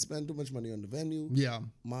sense. I didn't spend too much money on the venue. Yeah.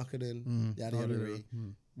 Marketing. Yada, yada, yada.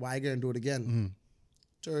 Why gonna do it again?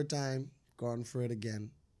 Third time, gone for it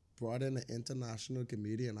again. Brought in an international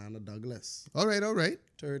comedian, Anna Douglas. All right.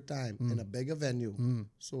 Third time, in a bigger venue,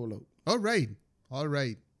 solo. All right.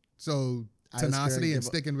 So tenacity and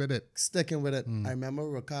sticking with it. Sticking with it. I remember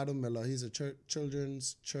Ricardo Miller. He's a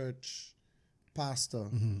children's church pastor.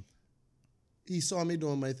 He saw me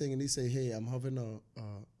doing my thing and he said, hey, I'm having a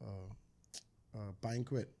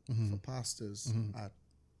banquet for pastors at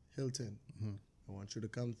Hilton. I want you to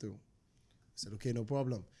come through. I said, okay, no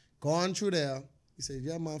problem. Gone through there. He said,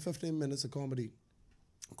 yeah, man, 15 minutes of comedy.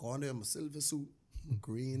 Gone there in my silver suit, my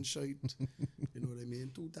green shirt, you know what I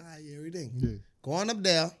mean? Too tie, everything. Yeah. Gone up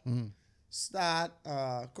there, start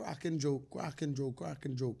cracking joke.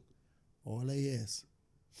 All I hear is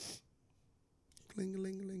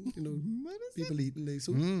cling-a-ling-a-ling, you know, people eating their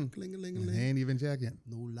soup, cling-a-ling-a-ling. Ain't even checking.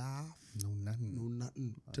 No laugh. No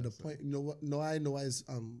nothing. To the point, you know what? No, I know I was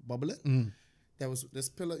bubbling. There was this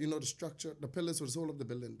pillar, you know, the structure, the pillars was the whole of the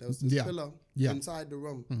building. There was this pillar inside the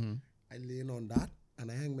room. I lean on that and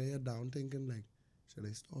I hang my head down thinking like, should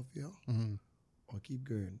I stop here or keep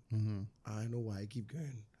going? I know why I keep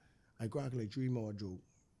going. I crack like 3 more jokes.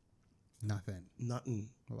 Nothing.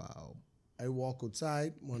 Wow. I walk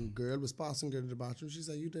outside. One girl was passing her to the bathroom. She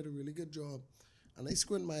said, you did a really good job. And I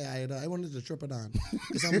squint my eye at her. I wanted to trip her down.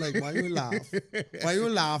 Because I'm like, why you laugh? Why you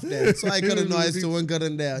laugh then? So I could have known I was doing good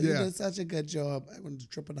in there. You did such a good job. I wanted to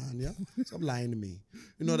trip her down, yeah? Stop lying to me.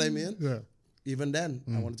 You know what I mean? Yeah. Even then,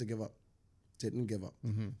 I wanted to give up. Didn't give up.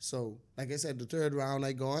 So, like I said, the third round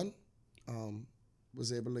I gone,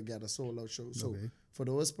 was able to get a sold-out show. So, for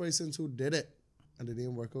those persons who did it and it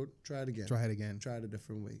didn't work out, try it again. Try it a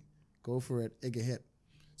different way. Go for it. It get hit.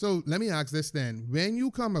 So, let me ask this then. When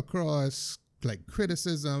you come across like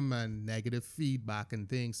criticism and negative feedback and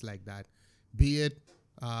things like that, be it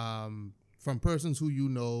from persons who you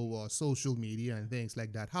know or social media and things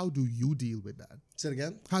like that, how do you deal with that? Say it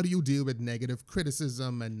again? How do you deal with negative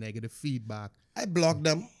criticism and negative feedback? I block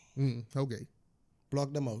them. Okay.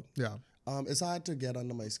 Block them out. Yeah. It's hard to get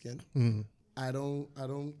under my skin. I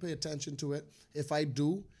don't pay attention to it. If I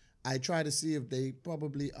do, I try to see if they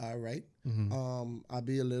probably are right. I'll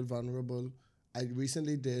be a little vulnerable. I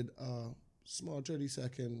recently did small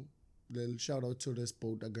 30-second little shout out to this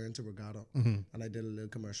boat that going to Regatta, and I did a little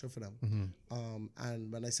commercial for them.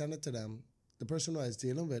 And when I sent it to them, the person who I was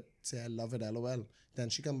dealing with said, I love it, LOL. Then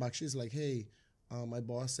she come back, she's like, hey, my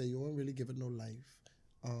boss said you won't really give it no life.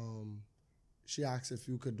 She asked if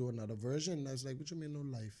you could do another version. I was like, what you mean no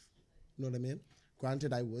life? You know what I mean?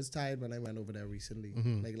 Granted, I was tired when I went over there recently,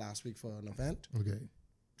 like last week for an event. Okay.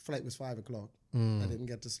 Flight was 5 o'clock. I didn't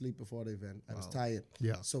get to sleep before the event. I was tired.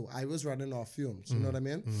 Yeah. So I was running off fumes. You know what I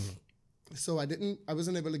mean? So I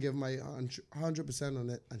wasn't able to give my 100% on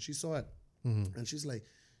it. And she saw it. And she's like,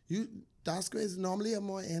 that's crazy. Normally I have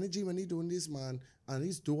more energy when he's doing this, man. And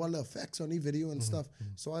he's doing all the effects on the video and stuff.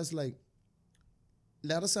 So I was like,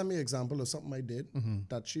 let her send me an example of something I did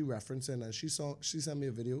that she referencing. And she sent me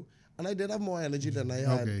a video. And I did have more energy than I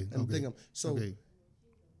had. So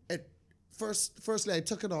firstly, I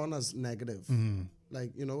took it on as negative.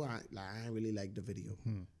 Like, you know, I really liked the video.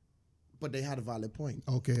 But they had a valid point.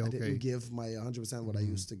 I didn't give my 100% what I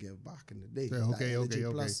used to give back in the day.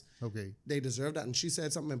 Plus, they deserve that. And she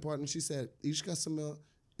said something important. She said, each customer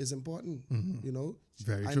is important. You know?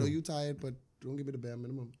 Very I true. know you tired, but don't give me the bare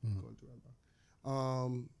minimum.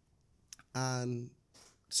 And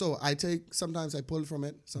So sometimes I pull from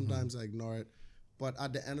it, sometimes I ignore it. But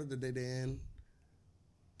at the end of the day,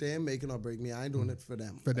 they ain't making or break me. I ain't doing it for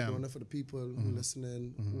them. I'm doing it for the people who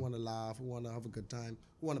listening, who want to laugh, who want to have a good time,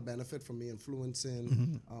 who want to benefit from me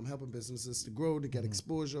influencing, helping businesses to grow, to get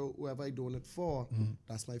exposure. Whoever I'm doing it for,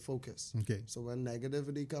 that's my focus. Okay. So when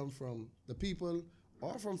negativity comes from the people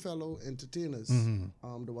or from fellow entertainers,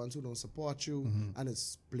 the ones who don't support you, and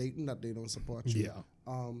it's blatant that they don't support you.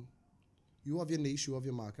 Yeah. You have your niche, you have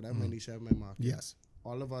your market. I have my niche, I have my market. Yes.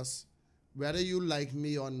 All of us, whether you like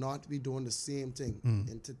me or not, we doing the same thing,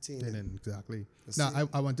 entertaining. Exactly. Now,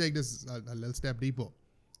 I want to take this a little step deeper.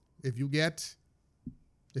 If you get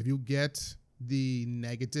the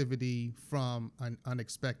negativity from an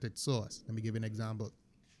unexpected source, let me give you an example.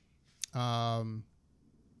 I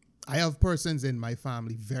have persons in my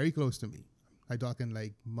family very close to me. I talking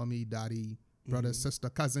like mommy, daddy, brother, sister,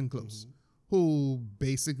 cousin close, who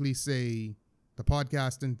basically say the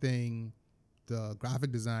podcasting thing, the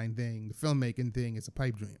graphic design thing, the filmmaking thing, it's a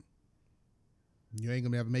pipe dream. You ain't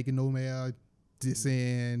gonna ever making no more.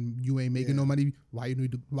 Dissing, you ain't making no money. Why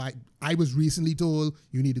I was recently told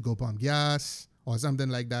you need to go pump gas or something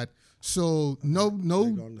like that. So no. I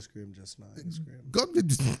got on the screen just now.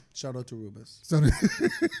 Shout out to Rubus.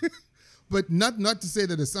 But not to say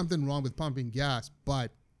that there's something wrong with pumping gas,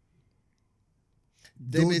 but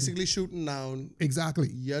they're basically shooting down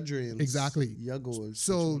your dreams, your goals.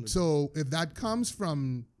 So if that comes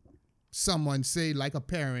from someone, say like a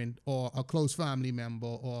parent or a close family member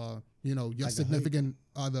or your significant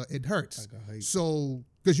other, it hurts. So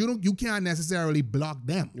because you can't necessarily block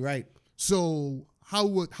them, right? So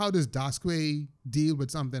how does QUAY deal with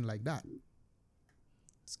something like that?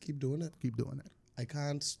 Just keep doing it. Keep doing it. I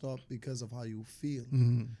can't stop because of how you feel.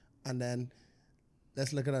 And then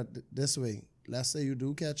let's look at it this way. Let's say you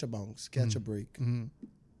do catch a bounce, catch a break.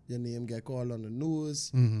 Your name get called on the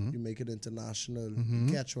news. You make it international.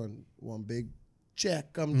 You catch one big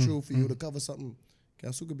check come true for you to cover something.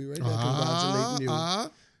 Guess who could be right there congratulating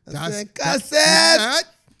you? That's my cousin.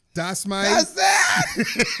 That's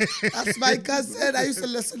my cousin. I used to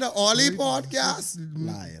listen to Ollie podcast.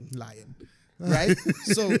 Lying. Right?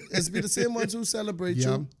 So it's be the same ones who celebrate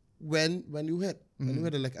you when you hit. When you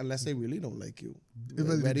hit it, like, unless they really don't like you.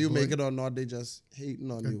 Whether you make it or not, they just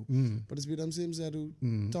hating on you. But it's be them same set who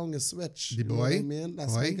tongue is switch. The you boy. Know what I mean?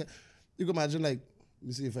 That's like you can imagine, like, let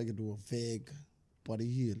me see if I could do a vague body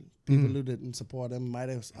heal. People who didn't support him might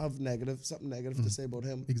have something negative to say about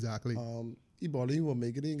him. Exactly. He won't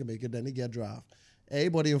make it, he can make it, then he get draft.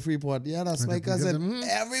 Everybody in Freeport, that's my cousin.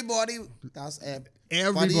 Everybody, that's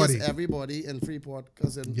everybody in Freeport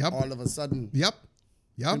cousin all of a sudden. Yep.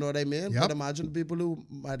 You know what I mean? But imagine people who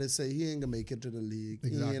might say he ain't gonna make it to the league.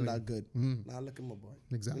 Exactly. He ain't that good. Now look at my boy.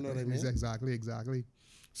 Exactly. You know what I mean? Exactly.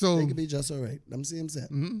 So they could be just all right. Them same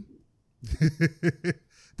set.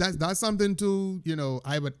 That's something to,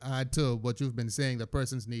 I would add to what you've been saying, that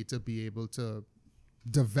persons need to be able to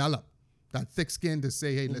develop that thick skin to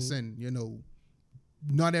say, hey, listen,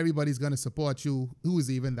 not everybody's going to support you who is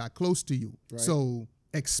even that close to you. Right. So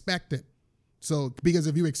expect it. So, because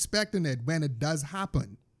if you're expecting it, when it does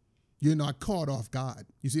happen, you're not caught off guard.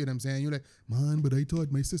 You see what I'm saying? You're like, man, but I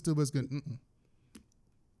thought my sister was going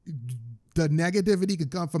to... The negativity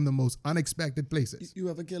could come from the most unexpected places. You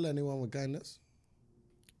ever kill anyone with kindness?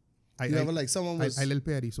 Someone was... I little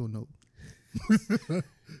petty, so no.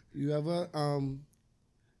 You ever...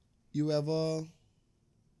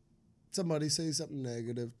 Somebody say something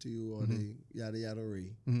negative to you or they yada yada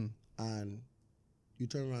and you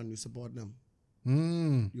turn around and you support them.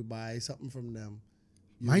 You buy something from them.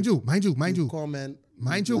 Mind you. Comment.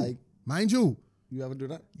 Mind you. You ever do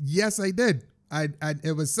that? Yes, I did.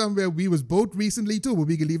 It was somewhere we was both recently too, but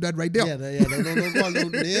we can leave that right there. Yeah. Don't call no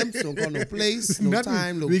names, don't call no place, no nothing.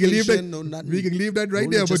 time, location, no nothing. We can leave that right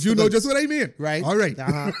there, but you know just what I mean. Right. All right.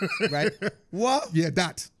 Right. What? Yeah,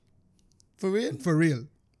 that. For real? For real.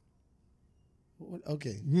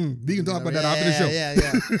 Okay. We can talk about that after the show. Yeah.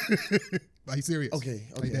 Are you serious? Okay.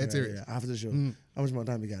 That's serious. Yeah. After the show. How much more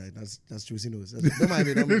time we got? That's juicy news. Don't mind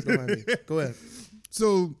me. Go ahead.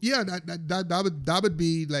 So yeah, that would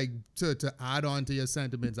be like to add on to your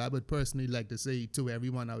sentiments. I would personally like to say to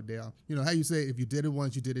everyone out there, how you say, if you did it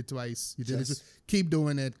once, you did it twice, you did it. Keep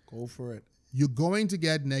doing it. Go for it. You're going to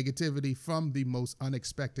get negativity from the most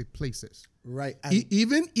unexpected places. Right.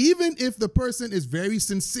 Even if the person is very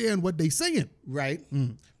sincere in what they're saying. Right.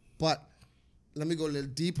 But let me go a little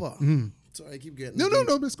deeper. Sorry, I keep getting No,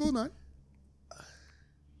 that's cool, man.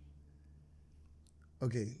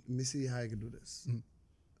 Okay, let me see how I can do this.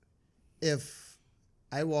 If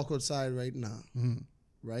I walk outside right now,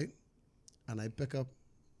 right, and I pick up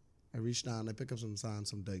I reach down, I pick up some sand,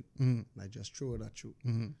 some dirt, and I just throw it at you.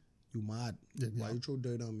 You mad? Why you throw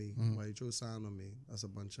dirt on me? Why you throw sand on me? That's a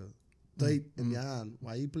bunch of dirt in your hand.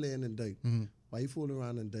 Why you playing in dirt? Why you fooling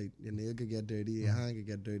around in dirt? Your nail could get dirty, your hand could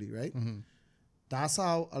get dirty, right? That's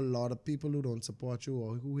how a lot of people who don't support you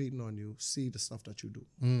or who hating on you see the stuff that you do.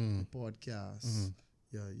 Your podcasts,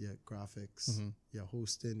 your graphics, your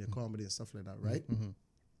hosting, your comedy and stuff like that, right?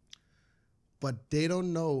 But they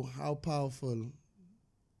don't know how powerful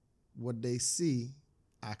what they see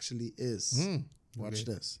actually is. Watch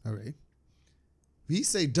this. All right. We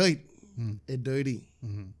say dirt, it dirty.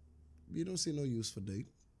 You don't see no use for dirt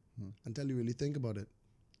until you really think about it.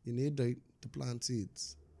 You need dirt to plant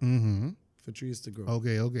seeds for trees to grow.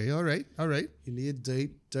 Okay. All right. You need dirt.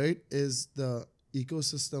 Dirt is the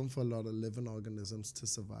ecosystem for a lot of living organisms to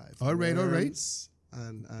survive. All right. Worms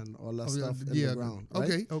and all that stuff in the ground.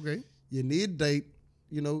 Right? Okay. You need dirt.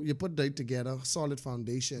 You know, you put dirt together, solid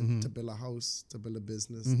foundation to build a house, to build a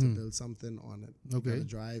business, to build something on it. You gotta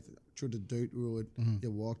drive through the dirt road.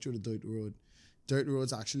 You walk through the dirt road. Dirt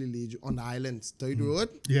roads actually lead you on the islands. Dirt road.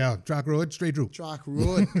 Yeah, track road, straight through. Track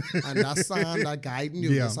road. And that's sand that guiding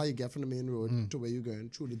you. That's how you get from the main road to where you're going,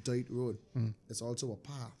 through the dirt road. It's also a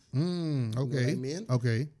path. Okay. You know what I mean?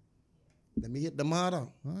 Okay. Let me hit the matter.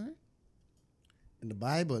 All right. In the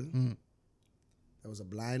Bible, there was a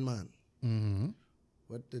blind man.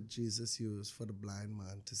 What did Jesus use for the blind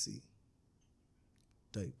man to see?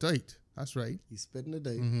 Dirt. Dirt. That's right. He spit in the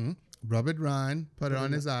dirt. Rub it round, put it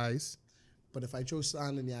on his eyes. But if I throw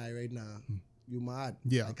sand in your eye right now, you mad.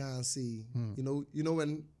 Yeah. I can't see. You know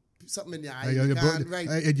when something in your eye, You're you can't,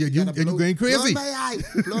 right? you're going crazy. Blow my eye.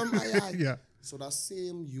 Blow my eye. Yeah. So that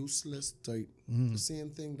same useless dirt, the same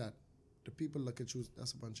thing that the people look at you,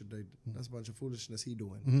 that's a bunch of dirt. That's a bunch of foolishness he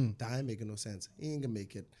doing. That ain't making no sense. He ain't gonna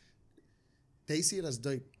make it. They see it as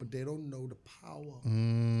dirt, but they don't know the power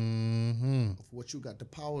of what you got. The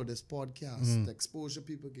power of this podcast, the exposure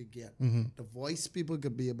people could get, the voice people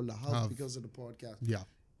could be able to have because of the podcast. Yeah.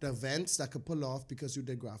 The events that could pull off because you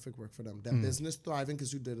did graphic work for them. Their business thriving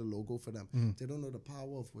because you did a logo for them. They don't know the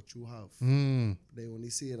power of what you have. They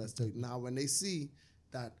only see it as dirt. Now, when they see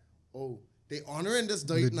that, they honoring this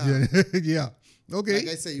dirt now. Yeah. Okay. Like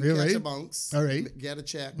I say, you catch a bounce. All right. Get a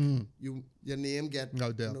check. Your name get,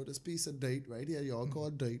 this piece of dirt right here, y'all call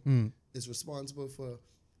dirt, is responsible for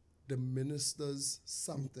the minister's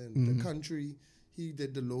something. The country, he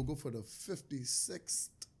did the logo for the 56th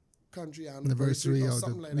country anniversary or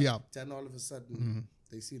something like that. Yeah. Then all of a sudden,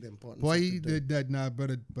 they see the importance Boy, of the dirt. that now,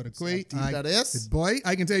 but Quay, that is? Boy,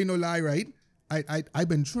 I can tell you no lie, right? I've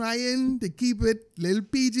been trying to keep it little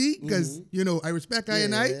PG because I respect I,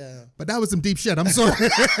 but that was some deep shit. I'm sorry.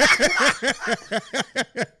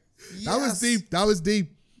 That was deep. That was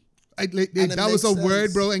deep. That was a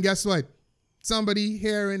word, bro. And guess what? Somebody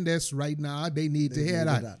hearing this right now, they need to hear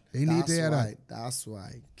that. They need to hear that. That's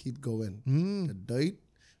why. Keep going. The dirt,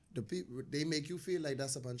 the people, they make you feel like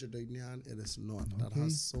that's a bunch of dirt in your hand. It is not. That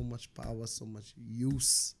has so much power, so much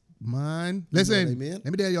use. Man, listen. Let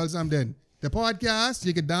me tell y'all something. The podcast,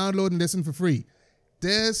 you can download and listen for free.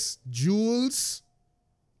 This jewels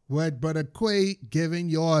what Brother Quay giving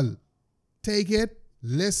y'all. Take it,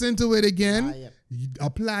 listen to it again,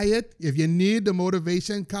 apply it. If you need the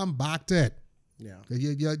motivation, come back to it. Yeah.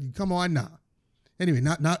 You come on now. Anyway,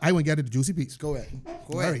 now I won't get to the juicy piece. Go ahead.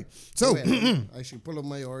 All right. So I should pull up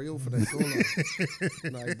my Oreo for this.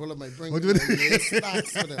 Hold on. I pull up my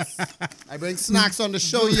snacks for this. I bring snacks on the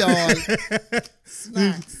show, y'all.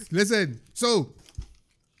 Snacks. Listen. So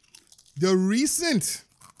the recent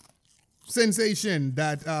sensation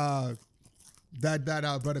that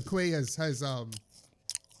Brother Quay has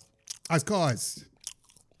caused.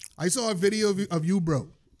 I saw a video of you, bro.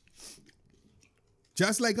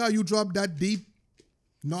 Just like how you dropped that deep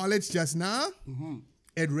knowledge just now,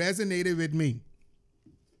 it resonated with me.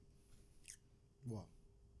 What?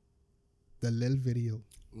 The little video.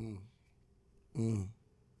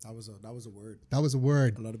 That was a word. That was a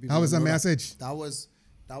word. A lot of people that was a message. That was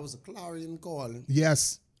a clarion call.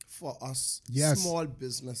 Yes. For us, yes. Small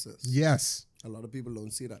businesses. Yes. A lot of people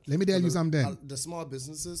don't see that. Let me tell you something. The small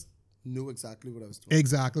businesses knew exactly what I was doing.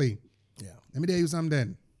 Exactly. Yeah. Let me tell you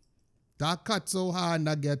something. That cut so hard and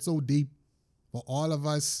that gets so deep for all of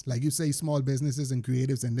us, like you say, small businesses and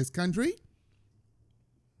creatives in this country.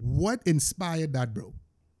 What inspired that, bro?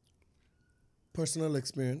 Personal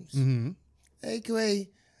experience. Hey, Quay,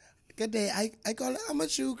 good day. I call it, how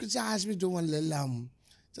much you could charge me doing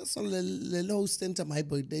just a little hosting to my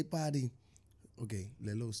birthday party. Okay,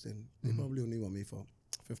 little hosting. They probably only want me for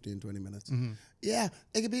 15, 20 minutes. Mm-hmm. Yeah,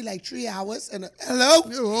 it could be like 3 hours. And hello?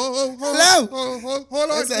 Hello? Hold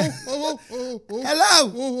on.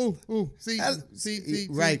 Hello? See.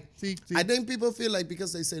 Right. See. I think people feel like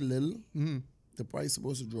because they say little, the price is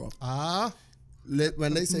supposed to drop.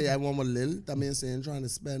 When they say I want a little, that means they're trying to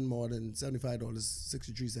spend more than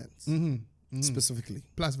 $75.63 specifically.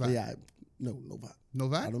 Plus VAT. Yeah, no VAT. No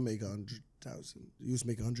VAT? I don't make 100,000. You used to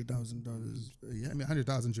make $100,000 a year. I mean,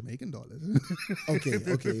 100,000 Jamaican dollars. Okay, it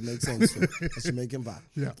makes sense. That's Jamaican VAT.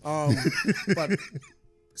 Yeah. But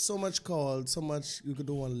so much called, so much you could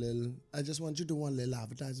do one little. I just want you to do one little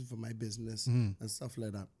advertising for my business and stuff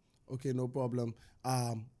like that. Okay, no problem.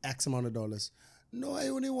 X amount of dollars. No, I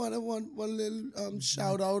only want one little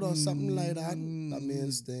shout out or something like that. That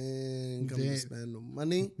means they ain't come to spend no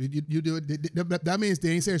money. You do it. That means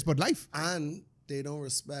they ain't serious about life. And they don't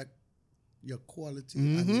respect your quality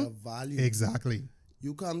and your value. Exactly.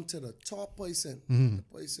 You come to the top person, the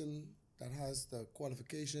person that has the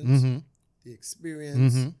qualifications, the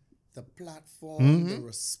experience, the platform, the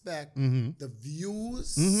respect, the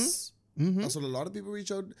views. That's what a lot of people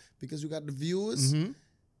reach out because you got the views. You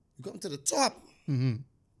come to the top to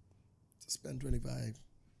spend $25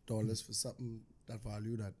 for something that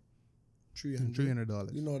valued at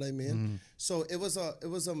 $300. You know what I mean? So it was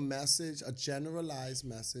a message, a generalized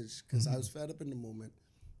message, because I was fed up in the moment,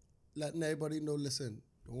 letting everybody know, listen,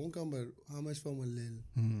 don't come but how much for one little?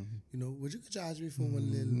 You know, what you could charge me for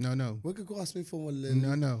one little? No. What could cost me for one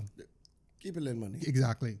little? No. Keep a little money.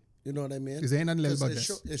 Exactly. You know what I mean? Because ain't nothing little about this.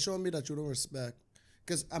 It's showing me that you don't respect.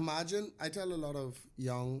 Because imagine, I tell a lot of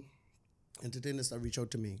young entertainers that reach out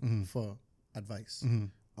to me for advice.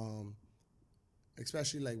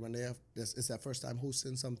 Especially like when they have this, it's their first time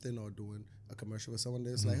hosting something or doing a commercial with someone.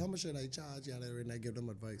 It's like, how much should I charge? And I give them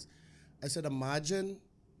advice. I said, imagine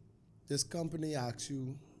this company asks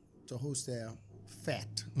you to host their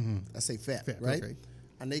fat. I say fat, right? Okay.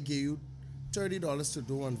 And they give you $30 to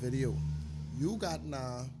do one video. You got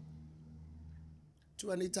now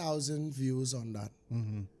 20,000 views on that.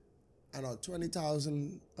 And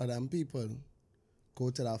 20,000 of them people go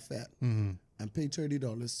to that fat and pay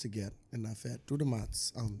 $30 to get in that fat. Do the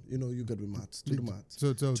maths. You know you good with maths. Do the maths.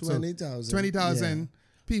 So 20,000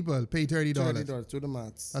 people pay $30. $30. Do the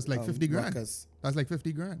maths. That's like 50 grand. Workers. That's like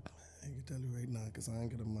 50 grand. I can tell you right now because I ain't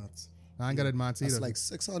good at maths. I ain't good at maths either. That's like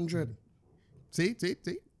 600. See?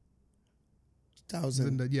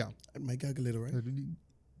 1,000. Yeah. My calculator, right?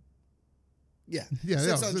 Yeah.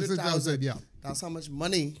 600,000. Yeah. That's how much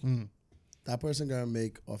money that person gonna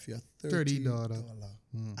make off your $30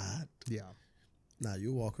 ad. Yeah. Now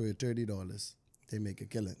you walk away with $30, they make a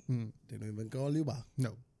killing. They don't even call you back.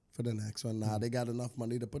 No. For the next one. Now they got enough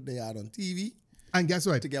money to put their ad on TV. And guess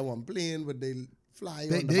what? To get one plane, but they fly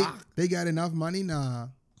on the back. They got enough money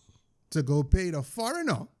now to go pay the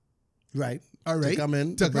foreigner. Right. All right. To come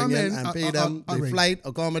in and pay them the flight,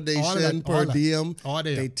 accommodation, per diem,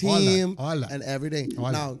 their team, and everything.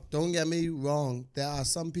 Now, don't get me wrong. There are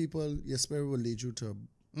some people your spirit will lead you to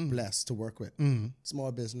bless, to work with.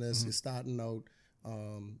 Small business, you're starting out,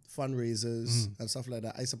 fundraisers and stuff like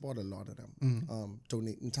that. I support a lot of them.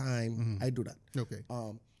 Donating time. I do that. Okay.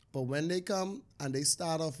 But when they come and they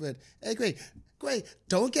start off with, hey, Quay,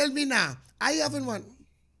 don't kill me now. I haven't won.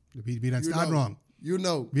 We done start wrong. You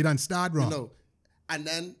know. We done start wrong. You know. And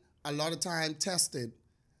then a lot of time tested,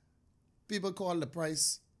 people call the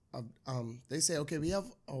price of, they say, okay, we have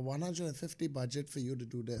a 150 budget for you to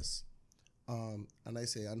do this. And I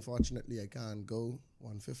say, unfortunately, I can't go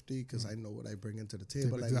 150 because I know what I bring into the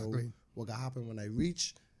table. Exactly. I know what will happen when I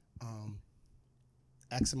reach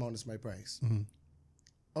X amount is my price.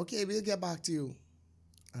 Okay, we'll get back to you.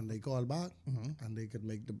 And they call back and they could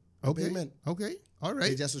make the payment. Okay, all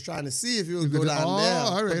right. They just was trying to see if you would go down there.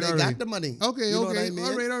 All right, but they got the money. Okay, you know what I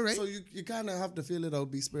mean? All right. So you kind of have to feel it out,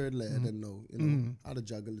 be spirit-led and know, how to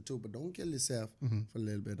juggle it too. But don't kill yourself for a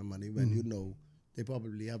little bit of money when you know they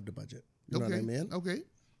probably have the budget. You know what I mean? Okay.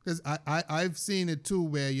 Because I've seen it too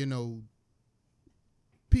where,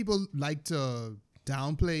 people like to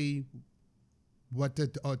downplay what to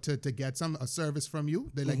get a service from you.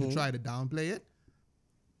 They like to try to downplay it.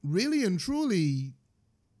 Really and truly,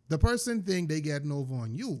 the person think they getting over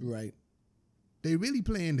on you. Right. They really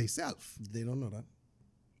playing themselves. They don't know that.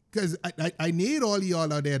 Because I need all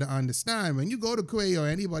y'all out there to understand, when you go to Quay or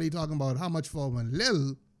anybody talking about how much for one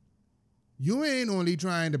little, you ain't only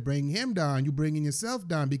trying to bring him down, you bringing yourself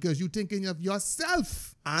down because you thinking of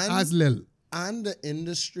yourself as little. And the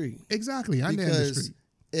industry. Exactly, and the industry.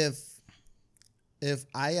 If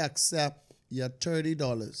I accept your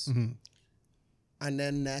 $30, and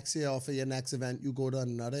then next year or for your next event, you go to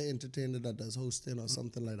another entertainer that does hosting or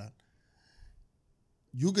something like that.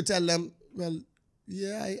 you could tell them, well,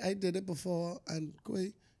 yeah, I did it before, and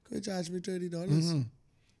QUAY charge me $30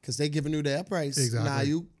 because they giving you their price. Exactly. Now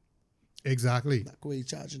you. Exactly. QUAY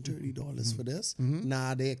charging $30 for this.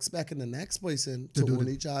 Now they expecting the next person To to do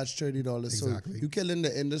only charge $30. Exactly. So you killing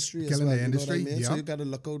the industry as Killing well. the industry, You know what I mean? So yeah. you got to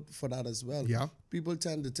look out for that as well. Yeah. People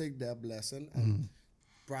tend to take their blessing and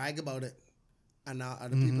brag about it. And now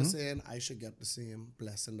other people saying, I should get the same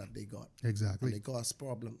blessing that they got. Exactly. And they cause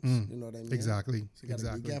problems. You know what I mean? Exactly. So you got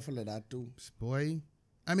to be careful of that too. Boy,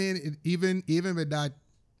 I mean, even with that,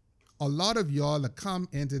 a lot of y'all that come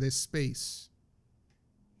into this space,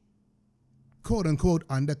 quote unquote,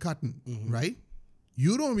 undercutting, right?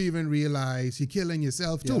 You don't even realize you're killing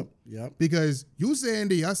yourself too. Yep. Because you saying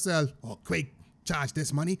to yourself, oh, quick, charge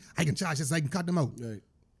this money. I can charge this, I can cut them out. Right.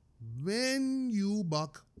 When you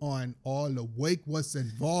buck on all the work what's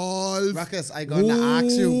involved. Ruckus, I got to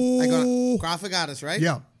ask you. I got graphic artist, right?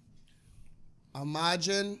 Yeah.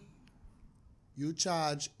 Imagine you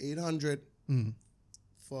charge $800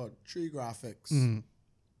 for 3 graphics,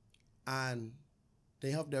 and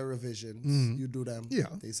they have their revisions. You do them. Yeah.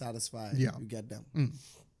 They satisfy. Yeah. You get them.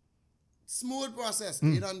 Smooth process.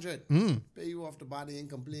 $800. Pay you off the body, ain't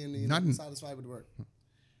complaining. Nothing. Satisfied with work.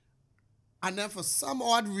 And then for some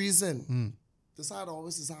odd reason, this had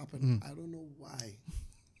always has happened. I don't know why.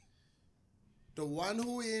 The one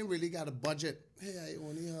who ain't really got a budget, hey, I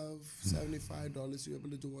only have $75. You able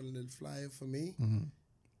to do one little flyer for me?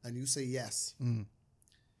 And you say yes.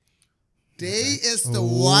 They is the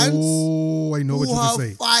ones I know what who you have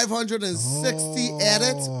say. 560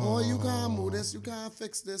 edits. Oh, you can't move this. You can't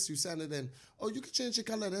fix this. You send it in. Oh, you can change the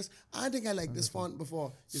color of this. I think I like this font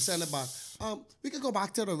before. You send it back. We can go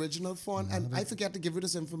back to the original font, and I forget to give you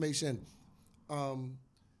this information.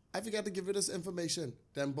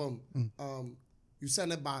 Then boom. You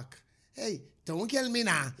send it back. Hey, don't kill me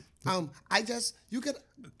now. You can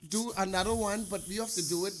do another one, but we have to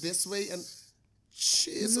do it this way. And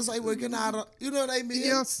Jesus, I working hard. You know what I mean?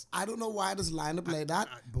 Yes. I don't know why this line up like that.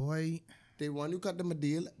 Boy, They want you cut them a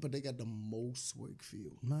deal, but they got the most work for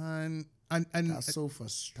you. man. And That's so that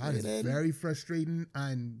frustrating. is very frustrating.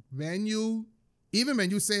 And when you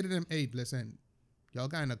say to them, hey, listen, y'all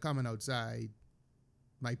kind of coming outside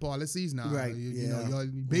my policies now. Right, You know, yeah. y'all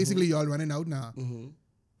basically y'all running out now.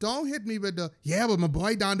 Don't hit me with the, yeah, but my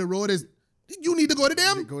boy down the road is, you need to go to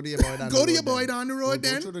them. Go to your boy down the road. Go to your boy down the road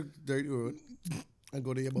then. Go to the dirty road and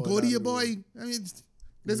go to your boy. Go to down your the boy. road. I mean,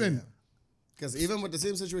 listen. Because even with the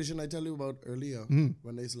same situation I tell you about earlier,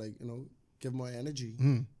 when it's like, give more energy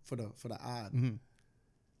for the ad,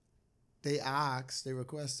 they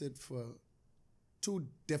requested for 2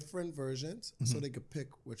 different versions so they could pick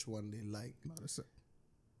which one they like.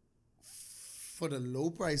 For the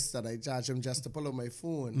low price that I charge them just to pull out my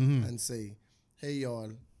phone and say, hey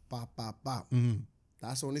y'all, bop, bop, bop.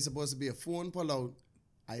 That's only supposed to be a phone pull out.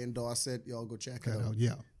 I endorse it. Y'all go check it out.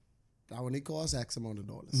 Yeah. That only costs X amount of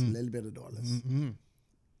dollars, a little bit of dollars.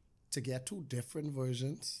 To get 2 different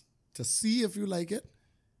versions, to see if you like it,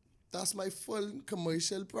 that's my full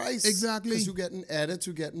commercial price. Exactly. Because you're getting edits,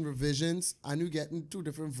 you're getting revisions, and you're getting 2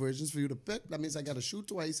 different versions for you to pick. That means I got to shoot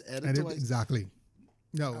twice, edit twice. Exactly.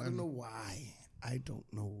 No, I don't know why. I don't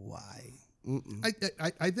know why.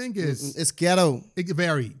 I think it's ghetto.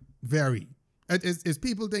 Very, very. It's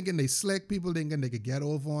people thinking they slick. People thinking they could get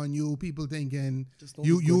over on you. People thinking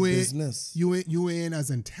you ain't business. You ain't as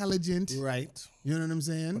intelligent. Right. You know what I'm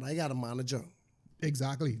saying? But I got a manager.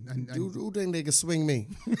 Exactly. And Who think they can swing me?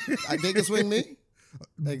 They can swing me?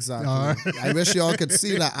 Exactly. I wish y'all could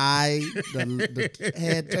see the eye, the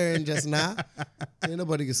head turn just now. Ain't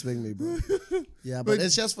nobody can swing me, bro. Yeah, but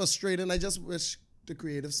it's just frustrating. I just wish the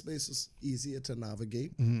creative space was easier to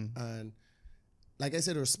navigate. And like I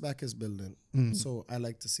said, respect is building. So I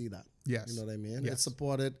like to see that. Yes. You know what I mean? Yes. It's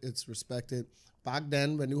supported. It's respected. Back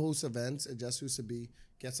then, when you host events, it just used to be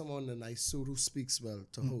get someone in a nice suit who speaks well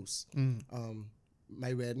to host.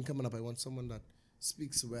 My wedding coming up, I want someone that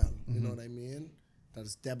speaks well. You know what I mean? That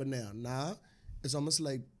is debonair. Now, it's almost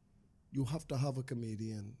like you have to have a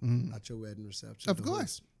comedian at your wedding reception. Of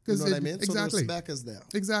course. You know what I mean? Exactly. So the respect is there.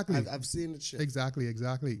 Exactly. I've seen it shit.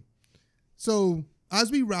 Exactly. So as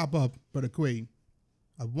we wrap up, Brother Quay,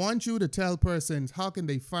 I want you to tell persons how can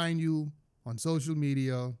they find you on social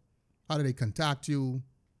media? How do they contact you?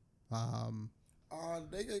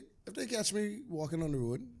 If they catch me walking on the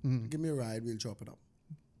road, give me a ride, we'll chop it up.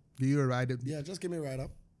 Do you a ride? Yeah, just give me a ride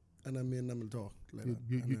up, and then me and them will talk. Like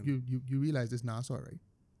You realize this now, sorry.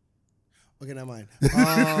 Okay, never mind.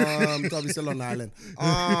 Probably still on the island.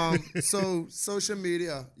 So social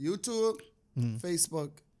media, YouTube,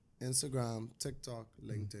 Facebook, Instagram, TikTok,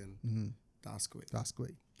 LinkedIn. That's great.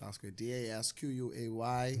 That's great.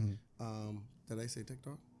 DASQUAY. Did I say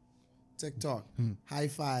TikTok? TikTok. High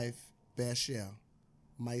Five. Best Share.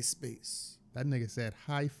 MySpace. That nigga said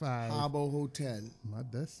high five. Harbor Hotel.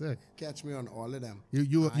 That's sick. Catch me on all of them.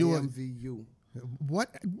 You IMVU. What?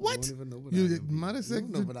 I don't even know what IMVU. You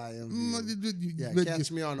know what IMVU. Yeah,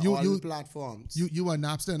 catch me on all platforms. You are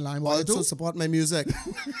Napster and LimeWire Also too? support my music.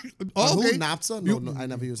 Oh, okay. Who, Napster? No, I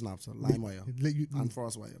never use Napster. LimeWire. And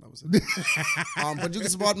Frostwire. That was it. But you can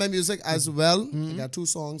support my music as well. I got 2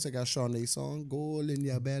 songs. I got Shawnee's song, Gold in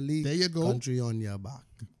Your Belly. There you go. Country on Your Back.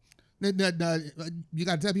 Now, you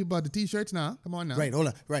got to tell people about the T-shirts now. Come on now. Right, hold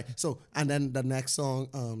on. Right. So, and then the next song,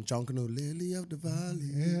 John Cano, Lily of the Valley.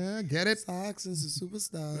 Yeah, get it? Saxons and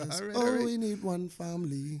superstars. All right. We need one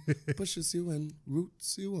family. Pushes you and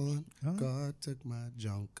roots you on. God took my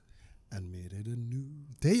junk and made it anew.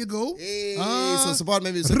 There you go. Hey, so support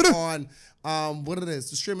my music on what it is,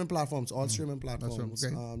 the streaming platforms, all streaming platforms.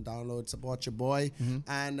 Okay. Download, support your boy.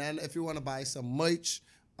 And then if you want to buy some merch,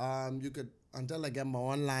 you could, until I get my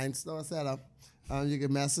online store set up, you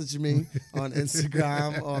can message me on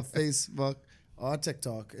Instagram or Facebook or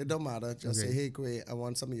TikTok. It don't matter. Just say, hey, Quay, I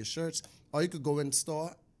want some of your shirts. Or you could go in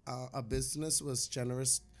store. A business was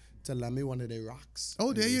generous to lend me one of their rocks.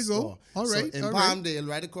 Oh, there you go. All right. So in Palmdale,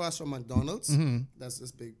 right across from McDonald's, that's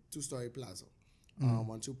this big 2-story plaza.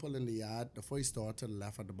 Once you pull in the yard, the first store to the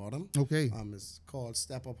left at the bottom. Okay. It's called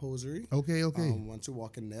Step Up Hosiery. Okay. Once you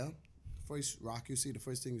walk in there, first rock you see, the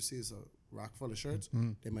first thing you see is a rack full of shirts.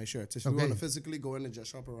 They're my shirts. If you want to physically go in and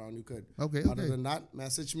just shop around, you could. Other than that,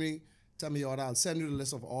 message me. Tell me your order. I'll send you the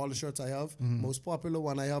list of all the shirts I have. Most popular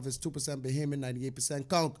one I have is 2% Behemoth, 98%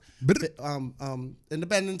 Conk.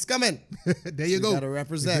 Independence coming. There you go. You gotta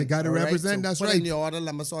represent. You gotta represent. So that's put right. in your order.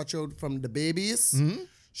 Let me sort you out from the babies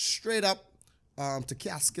straight up to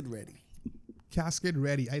casket ready. Casket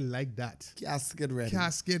ready. I like that. Casket ready.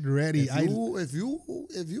 Casket ready. If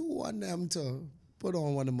you want them to put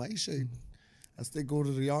on one of my shirts, as they go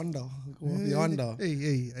to the yonder,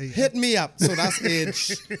 Hey. hit me up. So that's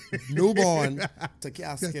age newborn to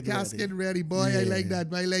casket ready. Casket ready, boy. Yeah. I like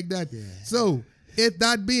that. Yeah. So, if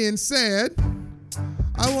that being said,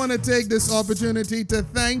 I want to take this opportunity to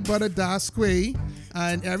thank Brother Quay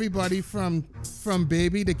and everybody from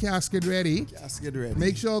Baby to Casket Ready. Casket Ready.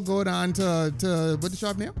 Make sure go down to what the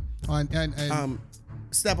shop name?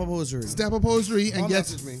 Step Up Hosiery. Step Up Hosiery and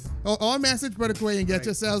message me. Or message Brother Quay and get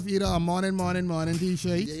yourself either a morning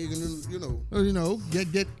T-shirt. Yeah, you can, Or,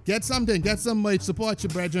 get something. Get some merch. Support your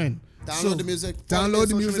brethren. Download the music. Download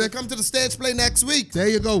the music. Come to the stage play next week. There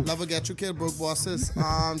you go. Love will get you killed, broke bosses.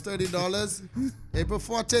 $30. April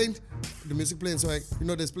 14th. The music playing, so they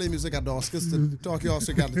play music at the Oscars to talk. You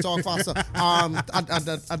also got to talk faster.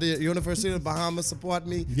 At the University of the Bahamas, support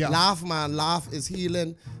me. Yeah. Laugh, man. Laugh is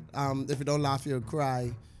healing. If you don't laugh, you'll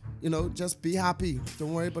cry. Just be happy.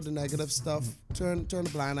 Don't worry about the negative stuff. Turn the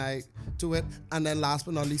blind eye to it. And then last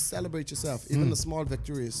but not least, celebrate yourself. Even the small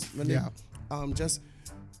victories.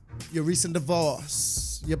 Your recent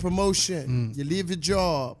divorce, your promotion, you leave your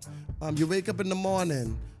job, you wake up in the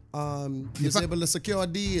morning, you're able to secure a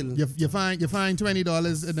deal. You find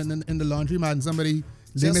 $20 in the laundromat and somebody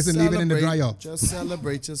leave it in the dryer. Just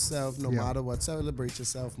celebrate yourself no matter what. Celebrate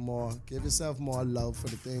yourself more. Give yourself more love for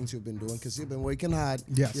the things you've been doing because you've been working hard.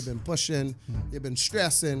 Yes. You've been pushing. You've been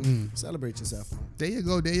stressing. Celebrate yourself more. There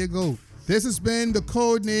you go. This has been the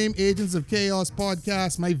Codename Agents of Chaos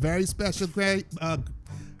podcast. My very special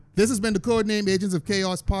This has been the Codename Agents of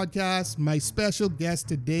Chaos podcast. My special guest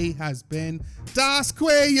today has been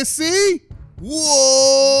QUAY You See?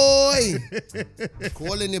 Whoa!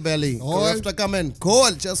 Cold in your belly. After coming.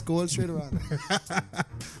 Cold. Just cold straight around.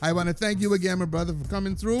 I want to thank you again, my brother, for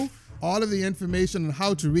coming through. All of the information on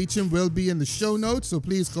how to reach him will be in the show notes, so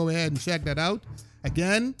please go ahead and check that out.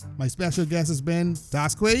 Again, my special guest has been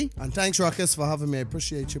QUAY. And thanks, Ruckus, for having me. I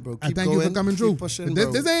appreciate you, bro. Keep and thank going. You for coming through. Keep pushing,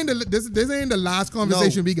 bro. This ain't the last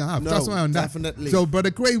conversation we gonna have. Trust me on that. Definitely. So,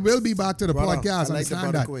 Brother QUAY will be back to the podcast. I like the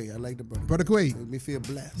Brother QUAY. I like the Brother QUAY. Made me feel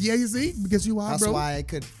blessed. Yeah, you see? Because you are, That's bro. That's why I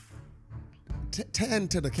could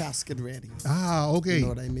tend to the casket ready. Okay. You know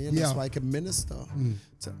what I mean? Yeah. That's why I can minister.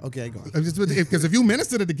 Okay, go on. Because if you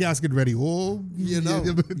minister to the casket ready, you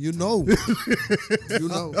know.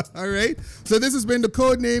 All right. So this has been the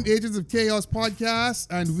Codename Agents of Chaos podcast,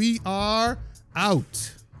 and we are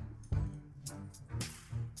out.